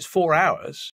event and it's 4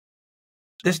 hours,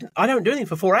 I don't do anything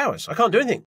for 4 hours. I can't do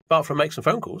anything apart from make some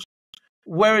phone calls.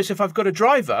 Whereas if I've got a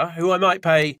driver who I might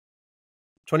pay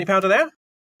 £20 an hour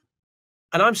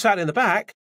and I'm sat in the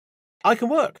back, I can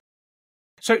work.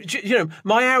 So,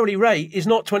 my hourly rate is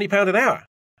not £20 an hour.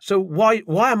 So why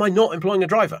am I not employing a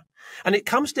driver? And it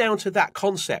comes down to that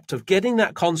concept of getting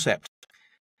that concept.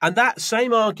 And that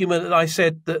same argument that I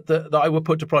said that I would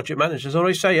put to project managers, I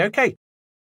always say, okay,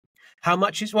 how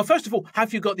much is, well, first of all,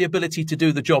 have you got the ability to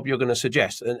do the job you're going to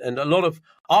suggest? And a lot of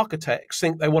architects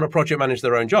think they want to project manage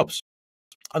their own jobs.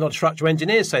 A lot of structural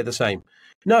engineers say the same.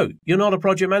 No, you're not a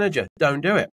project manager. Don't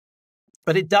do it.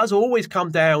 But it does always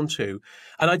come down to,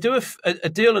 and I do a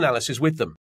deal analysis with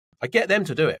them. I get them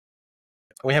to do it.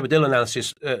 We have a deal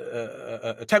analysis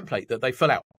a template that they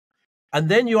fill out. And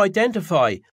then you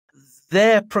identify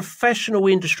their professional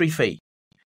industry fee.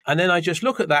 And then I just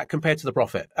look at that compared to the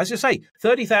profit. As I say,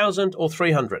 30,000 or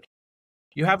 300.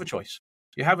 You have a choice.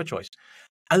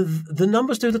 And the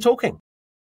numbers do the talking.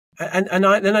 And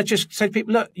then I just say to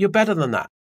people, look, you're better than that.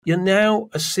 You're now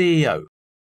a CEO.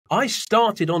 I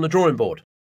started on the drawing board.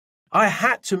 I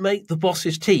had to make the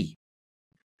boss's tea.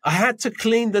 I had to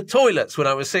clean the toilets when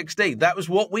I was 16. That was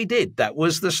what we did. That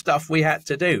was the stuff we had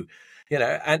to do.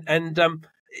 Why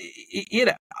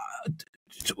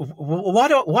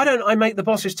don't I make the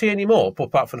boss's tea anymore?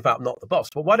 Apart from the fact I'm not the boss,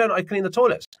 but why don't I clean the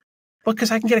toilets? Well,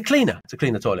 because I can get a cleaner to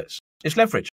clean the toilets. It's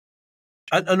leverage.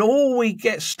 And all we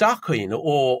get stuck in,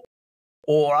 or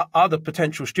other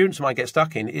potential students might get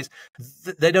stuck in, is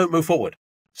they don't move forward.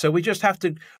 So we just have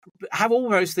to have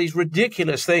almost these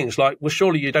ridiculous things like, well,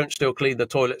 surely you don't still clean the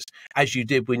toilets as you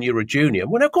did when you were a junior.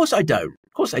 Well, of course I don't.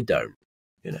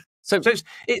 So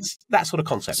it's that sort of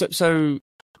concept. So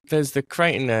there's the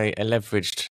creating a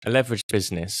leveraged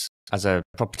business as a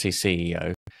property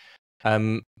CEO.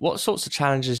 What sorts of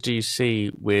challenges do you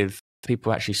see with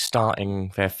people actually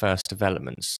starting their first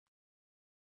developments?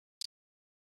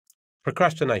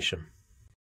 Procrastination.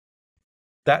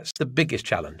 That's the biggest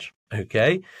challenge,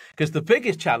 okay? Because the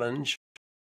biggest challenge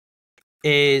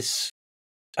is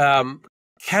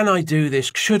can I do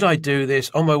this? Should I do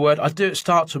this? Oh my word, I'll do it,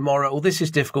 start tomorrow. Oh, this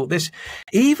is difficult. This,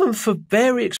 even for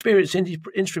very experienced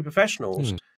industry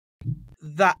professionals,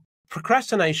 that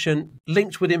procrastination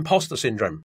linked with imposter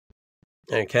syndrome.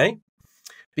 Okay.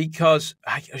 Because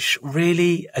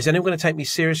really, is anyone going to take me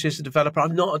seriously as a developer?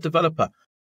 I'm not a developer.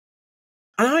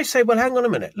 And I say, well, hang on a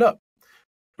minute. Look,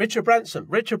 Richard Branson,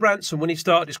 when he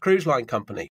started his cruise line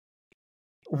company,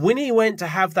 when he went to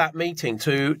have that meeting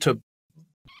to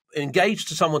engage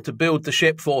to someone to build the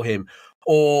ship for him,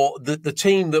 or the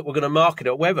team that were going to market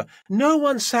it or whatever, no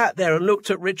one sat there and looked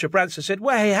at Richard Branson and said,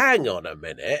 well, hey, hang on a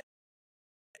minute.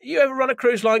 You ever run a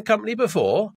cruise line company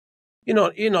before?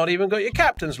 You're not even got your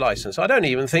captain's license. I don't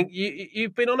even think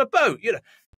you've been on a boat. You know,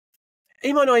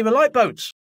 he might not even like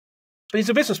boats, but he's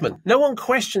a businessman. No one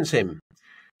questions him.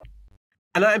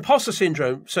 And that imposter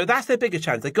syndrome, so that's their biggest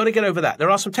challenge. They've got to get over that. There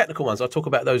are some technical ones. I'll talk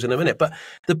about those in a minute. But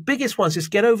the biggest ones is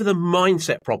get over the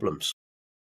mindset problems.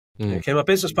 Okay, my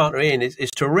business partner, Ian,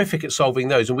 is terrific at solving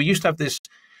those. And we used to have this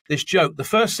joke. The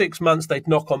first 6 months, they'd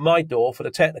knock on my door for the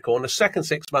technical. And the second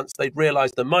 6 months, they'd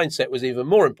realize the mindset was even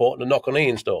more important than knock on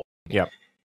Ian's door. Yeah.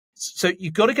 So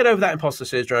you've got to get over that imposter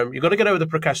syndrome. You've got to get over the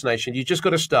procrastination. You just got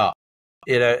to start.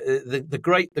 You know, the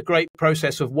great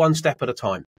process of one step at a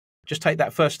time. Just take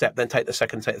that first step, then take the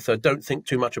second, take the third. Don't think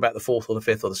too much about the fourth or the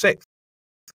fifth or the sixth.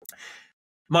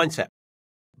 Mindset.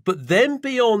 But then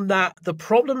beyond that, the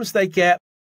problems they get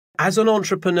as an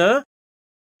entrepreneur,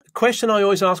 the question I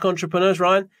always ask entrepreneurs,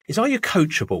 Ryan, is, are you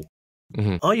coachable?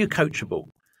 Are you coachable?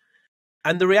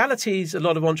 And the reality is a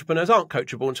lot of entrepreneurs aren't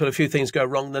coachable until a few things go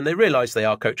wrong. Then they realize they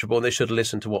are coachable and they should have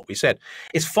listened to what we said.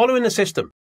 It's following the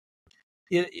system.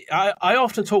 I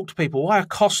often talk to people, why are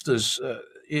Costas,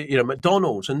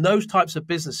 McDonald's and those types of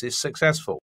businesses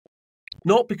successful?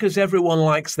 Not because everyone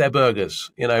likes their burgers,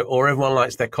 or everyone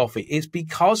likes their coffee. It's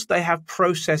because they have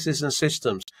processes and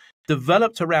systems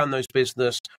developed around those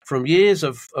business from years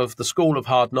of the school of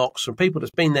hard knocks, from people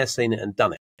that's been there, seen it and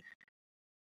done it.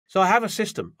 So I have a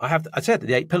system. I said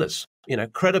the 8 pillars.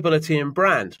 Credibility and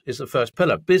brand is the first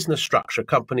pillar. Business structure,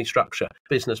 company structure,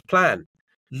 business plan,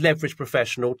 leverage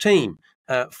professional team,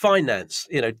 finance,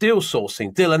 deal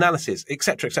sourcing, deal analysis, et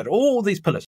cetera, all these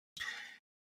pillars.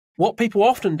 What people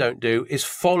often don't do is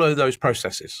follow those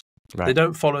processes. Right. They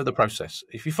don't follow the process.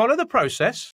 If you follow the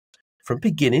process from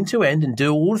beginning to end and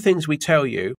do all the things we tell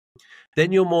you,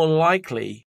 then you're more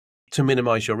likely to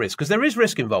minimize your risk, because there is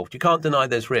risk involved. You can't deny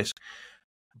there's risk.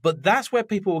 But that's where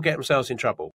people will get themselves in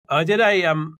trouble. I did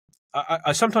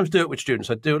I sometimes do it with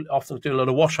students. I often do a lot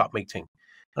of wash-up meeting.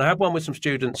 And I had one with some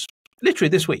students literally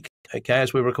this week, okay,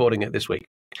 as we're recording it this week.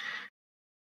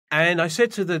 And I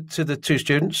said to the 2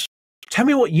 students, tell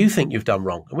me what you think you've done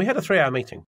wrong. And we had a 3-hour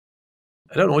meeting.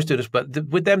 I don't always do this, but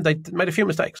with them, they made a few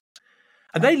mistakes.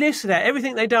 And they listed out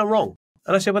everything they'd done wrong.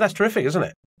 And I said, well, that's terrific, isn't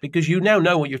it? Because you now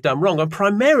know what you've done wrong. And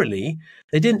primarily,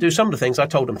 they didn't do some of the things I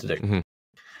told them to do.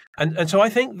 And so I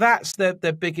think that's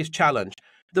their biggest challenge.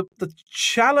 The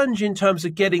challenge in terms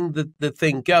of getting the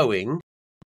thing going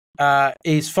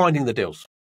is finding the deals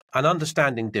and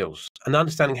understanding deals and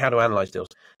understanding how to analyze deals.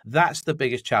 That's the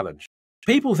biggest challenge.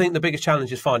 People think the biggest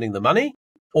challenge is finding the money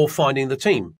or finding the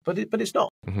team, but it's not.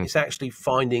 It's actually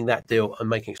finding that deal and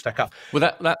making it stack up.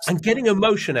 Well, that's and getting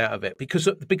emotion out of it, because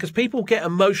people get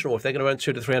emotional if they're going to earn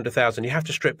 200,000 to 300,000. You have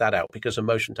to strip that out because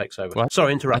emotion takes over. Well,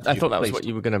 sorry, interrupt. I thought that was what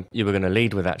you were going to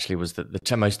lead with. Actually, was that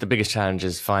the biggest challenge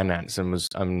is finance, and was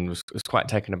quite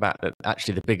taken aback that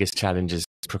actually the biggest challenge is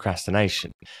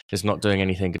procrastination, just not doing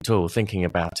anything at all, thinking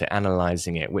about it,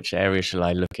 analyzing it. Which area shall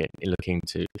I look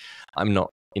into? I'm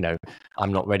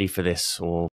not ready for this,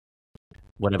 or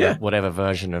whatever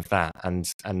version of that. And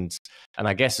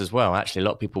I guess as well, actually, a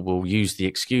lot of people will use the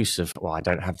excuse of, well, I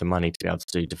don't have the money to be able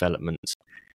to do development.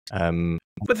 But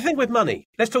the thing with money,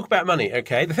 let's talk about money,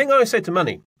 okay? The thing I always say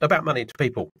about money to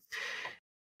people,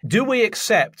 do we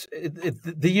accept,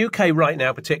 the UK right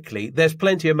now particularly, there's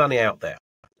plenty of money out there.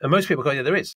 And most people go, yeah,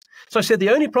 there is. So I said, the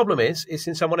only problem is it's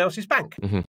in someone else's bank.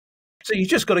 So you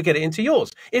just got to get it into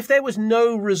yours. If there was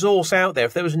no resource out there,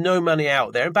 if there was no money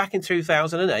out there, and back in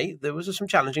 2008, there was some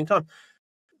challenging time,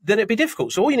 then it'd be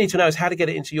difficult. So all you need to know is how to get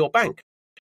it into your bank.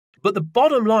 But the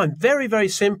bottom line, very, very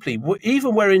simply,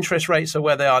 even where interest rates are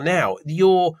where they are now,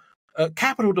 your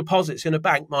capital deposits in a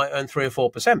bank might earn 3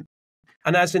 or 4%.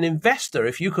 And as an investor,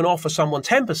 if you can offer someone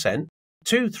 10%,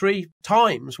 2-3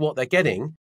 times what they're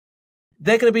getting,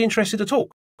 they're going to be interested to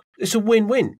talk. It's a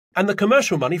win-win. And the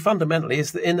commercial money fundamentally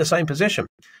is in the same position.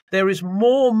 There is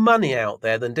more money out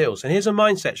there than deals. And here's a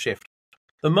mindset shift.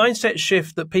 The mindset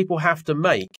shift that people have to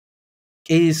make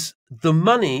is the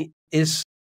money is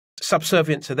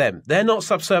subservient to them. They're not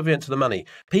subservient to the money.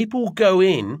 People go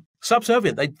in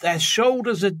subservient. Their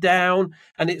shoulders are down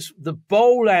and it's the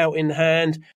bowl out in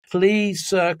hand. Please,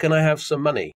 sir, can I have some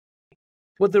money?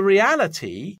 Well, the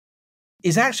reality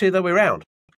is actually the other way around.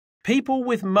 People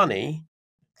with money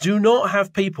do not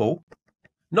have people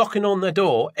knocking on their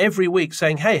door every week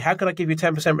saying, hey, how can I give you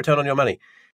 10% return on your money?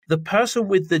 The person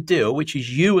with the deal, which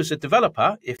is you as a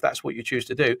developer, if that's what you choose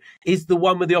to do, is the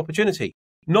one with the opportunity,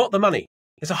 not the money.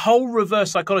 It's a whole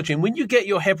reverse psychology. And when you get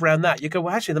your head around that, you go,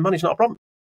 well, actually, the money's not a problem.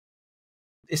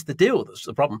 It's the deal that's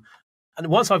the problem. And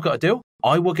once I've got a deal,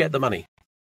 I will get the money.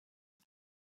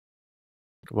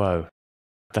 Whoa.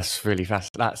 That's really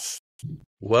fast.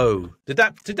 Whoa. Did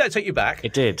that take you back?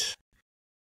 It did.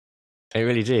 It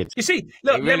really did. You see,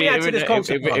 look, let me add to this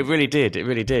concept. It really did. It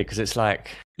really did, because it's like...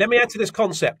 Let me add to this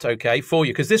concept, okay, for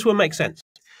you, because this will make sense.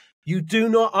 You do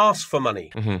not ask for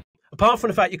money. Mm-hmm. Apart from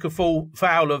the fact you could fall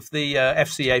foul of the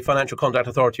FCA, Financial Conduct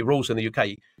Authority rules in the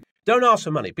UK, don't ask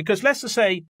for money. Because let's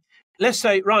say,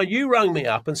 Ryan, you rang me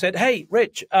up and said, hey,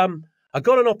 Rich, I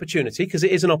got an opportunity, because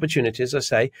it is an opportunity, as I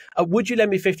say. Would you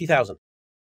lend me 50,000?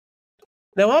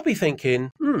 Now, I'll be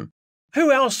thinking,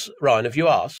 who else, Ryan, have you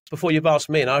asked before you've asked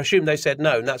me? And I assume they said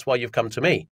no, and that's why you've come to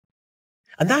me.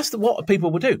 And that's what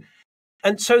people will do.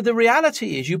 And so the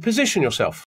reality is you position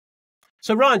yourself.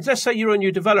 So, Ryan, let's say you're a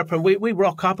new developer and we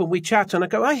rock up and we chat and I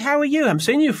go, hey, how are you? I haven't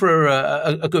seen you for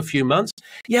a good few months.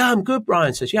 Yeah, I'm good,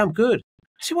 Brian says. Yeah, I'm good.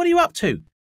 I say, what are you up to?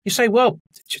 You say, well,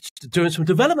 just doing some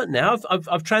development now.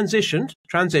 I've transitioned,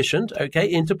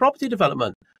 okay, into property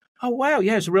development. Oh, wow.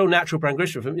 Yeah, it's a real natural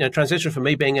transition for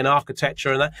me being in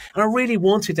architecture and that. And I really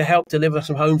wanted to help deliver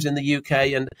some homes in the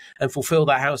UK and fulfill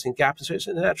that housing gap. And so it's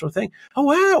a natural thing. Oh,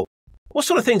 wow. What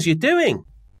sort of things are you doing?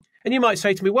 And you might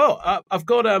say to me, well, I've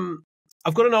got an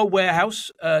old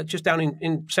warehouse just down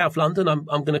in South London. I'm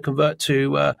going to convert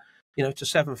to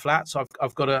 7 flats.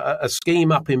 I've got a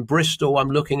scheme up in Bristol I'm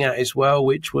looking at as well,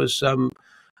 which was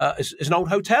is an old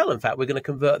hotel. In fact, we're going to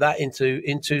convert that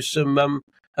into some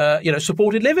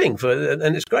supported living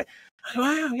and it's great.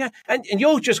 Wow, yeah. And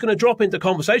you're just going to drop into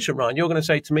conversation, Ryan. You're going to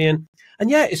say to me, and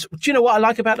yeah, do you know what I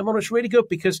like about the model? It's really good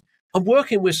because I'm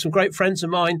working with some great friends of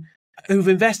mine who've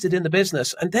invested in the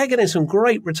business and they're getting some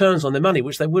great returns on their money,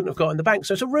 which they wouldn't have got in the bank.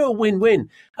 So it's a real win-win.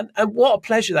 And what a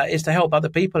pleasure that is to help other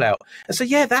people out. And so,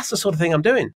 yeah, that's the sort of thing I'm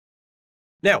doing.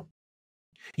 Now,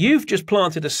 you've just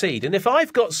planted a seed. And if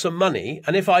I've got some money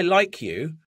and if I like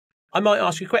you, I might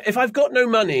ask you a question. If I've got no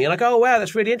money and I go, oh, wow,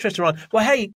 that's really interesting, Ryan. Well,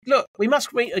 hey, look, we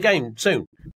must meet again soon.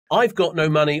 I've got no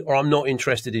money or I'm not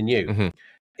interested in you. Mm-hmm.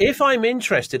 If I'm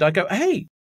interested, I go, hey,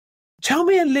 tell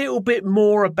me a little bit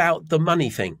more about the money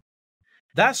thing.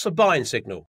 That's a buying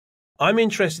signal. I'm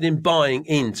interested in buying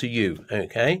into you,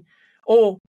 okay?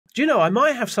 Or, do you know, I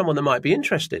might have someone that might be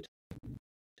interested.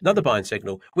 Another buying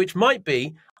signal, which might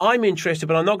be, I'm interested,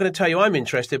 but I'm not going to tell you I'm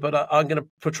interested, but I'm going to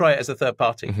portray it as a third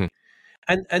party. Mm-hmm.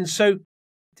 And so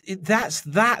that's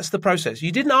the process.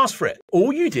 You didn't ask for it.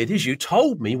 All you did is you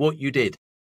told me what you did.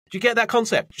 Do you get that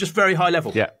concept? Just very high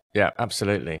level. Yeah,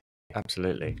 absolutely.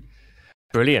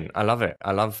 Brilliant. I love it.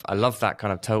 I love that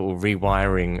kind of total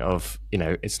rewiring of,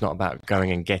 it's not about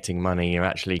going and getting money. You're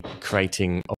actually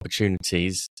creating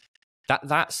opportunities.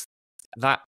 That's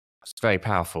very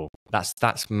powerful.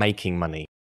 That's making money.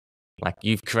 Like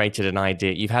you've created an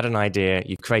idea, you've had an idea,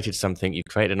 you've created something, you've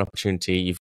created an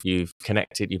opportunity, you've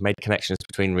connected, you've made connections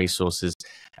between resources,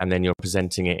 and then you're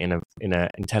presenting it in an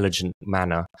intelligent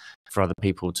manner for other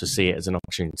people to see it as an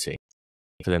opportunity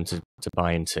for them to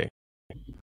buy into.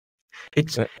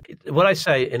 It's what I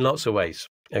say in lots of ways.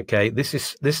 Okay,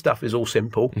 this stuff is all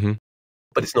simple, mm-hmm.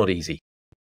 but it's not easy.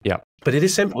 Yeah, but it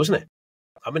is simple, isn't it?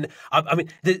 I mean,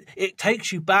 it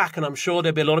takes you back, and I'm sure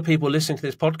there'll be a lot of people listening to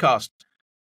this podcast,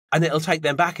 and it'll take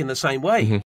them back in the same way.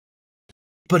 Mm-hmm.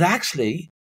 But actually,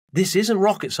 this isn't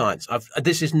rocket science.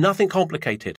 This is nothing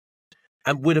complicated,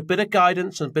 and with a bit of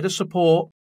guidance and a bit of support,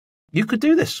 you could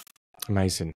do this.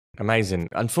 Amazing.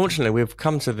 Unfortunately, we've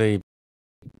come to the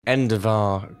end of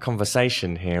our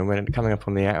conversation here. We're coming up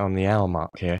on the hour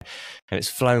mark here, and it's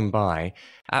flown by.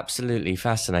 Absolutely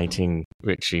fascinating,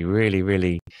 Ritchie. Really,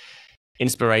 really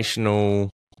inspirational,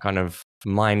 kind of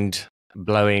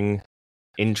mind-blowing,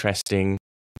 interesting.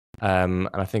 And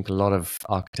I think a lot of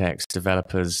architects,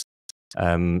 developers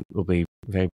will be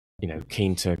very,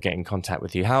 keen to get in contact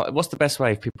with you. What's the best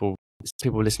way if people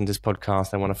listen to this podcast,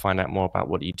 they want to find out more about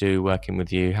what you do, working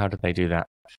with you? How do they do that?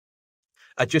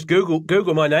 Just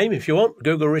Google my name if you want.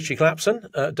 Google Ritchie Clapson.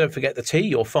 Don't forget the T,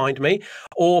 you'll find me.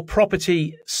 Or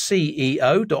PropertyCEO.co.uk,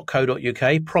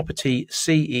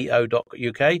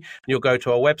 PropertyCEO.uk. And you'll go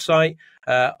to our website.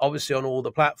 obviously on all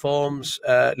the platforms,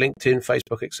 LinkedIn,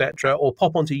 Facebook, etc. Or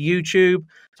pop onto YouTube,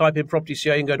 type in Property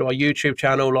CEO, you can go to our YouTube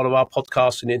channel. A lot of our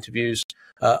podcasts and interviews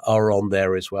are on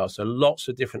there as well. So lots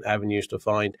of different avenues to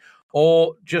find.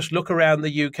 Or just look around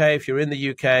the UK. If you're in the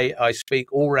UK, I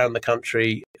speak all around the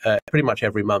country pretty much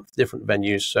every month, different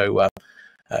venues. So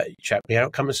check me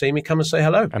out, come and see me, come and say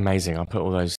hello. Amazing. I'll put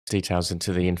all those details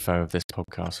into the info of this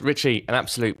podcast. Ritchie, an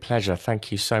absolute pleasure.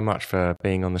 Thank you so much for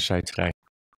being on the show today.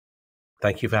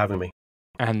 Thank you for having me.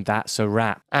 And that's a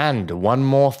wrap. And one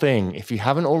more thing, if you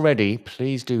haven't already,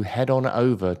 please do head on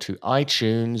over to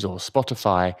iTunes or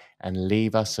Spotify and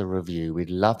leave us a review. We'd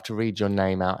love to read your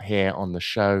name out here on the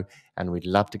show, and we'd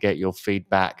love to get your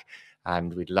feedback,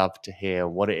 and we'd love to hear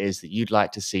what it is that you'd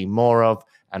like to see more of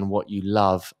and what you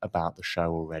love about the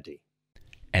show already.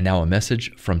 And now a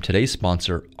message from today's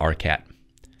sponsor, ARCAT.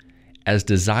 As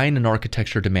design and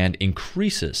architecture demand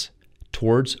increases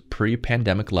towards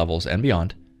pre-pandemic levels and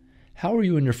beyond, how are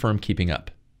you and your firm keeping up?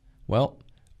 Well,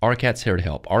 ARCAT's here to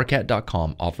help.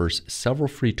 ARCAT.com offers several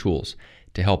free tools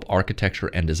to help architecture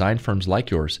and design firms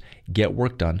like yours get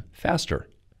work done faster.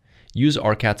 Use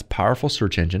ARCAT's powerful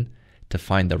search engine to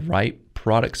find the right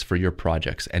products for your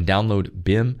projects and download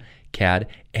BIM, CAD,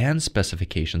 and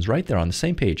specifications right there on the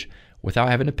same page without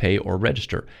having to pay or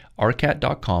register.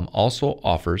 ARCAT.com also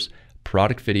offers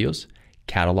product videos,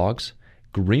 catalogs,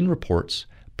 green reports,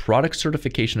 product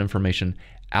certification information,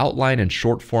 outline and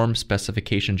short form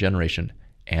specification generation,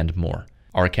 and more.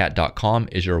 ARCAT.com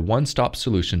is your one-stop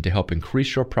solution to help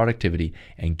increase your productivity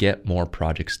and get more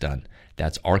projects done.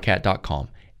 That's ARCAT.com,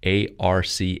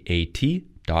 ARCAT.com.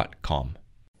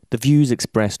 The views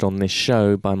expressed on this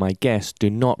show by my guests do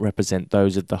not represent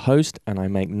those of the host, and I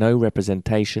make no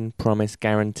representation, promise,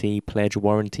 guarantee, pledge,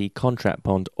 warranty, contract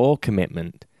bond, or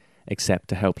commitment except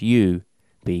to help you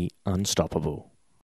be unstoppable.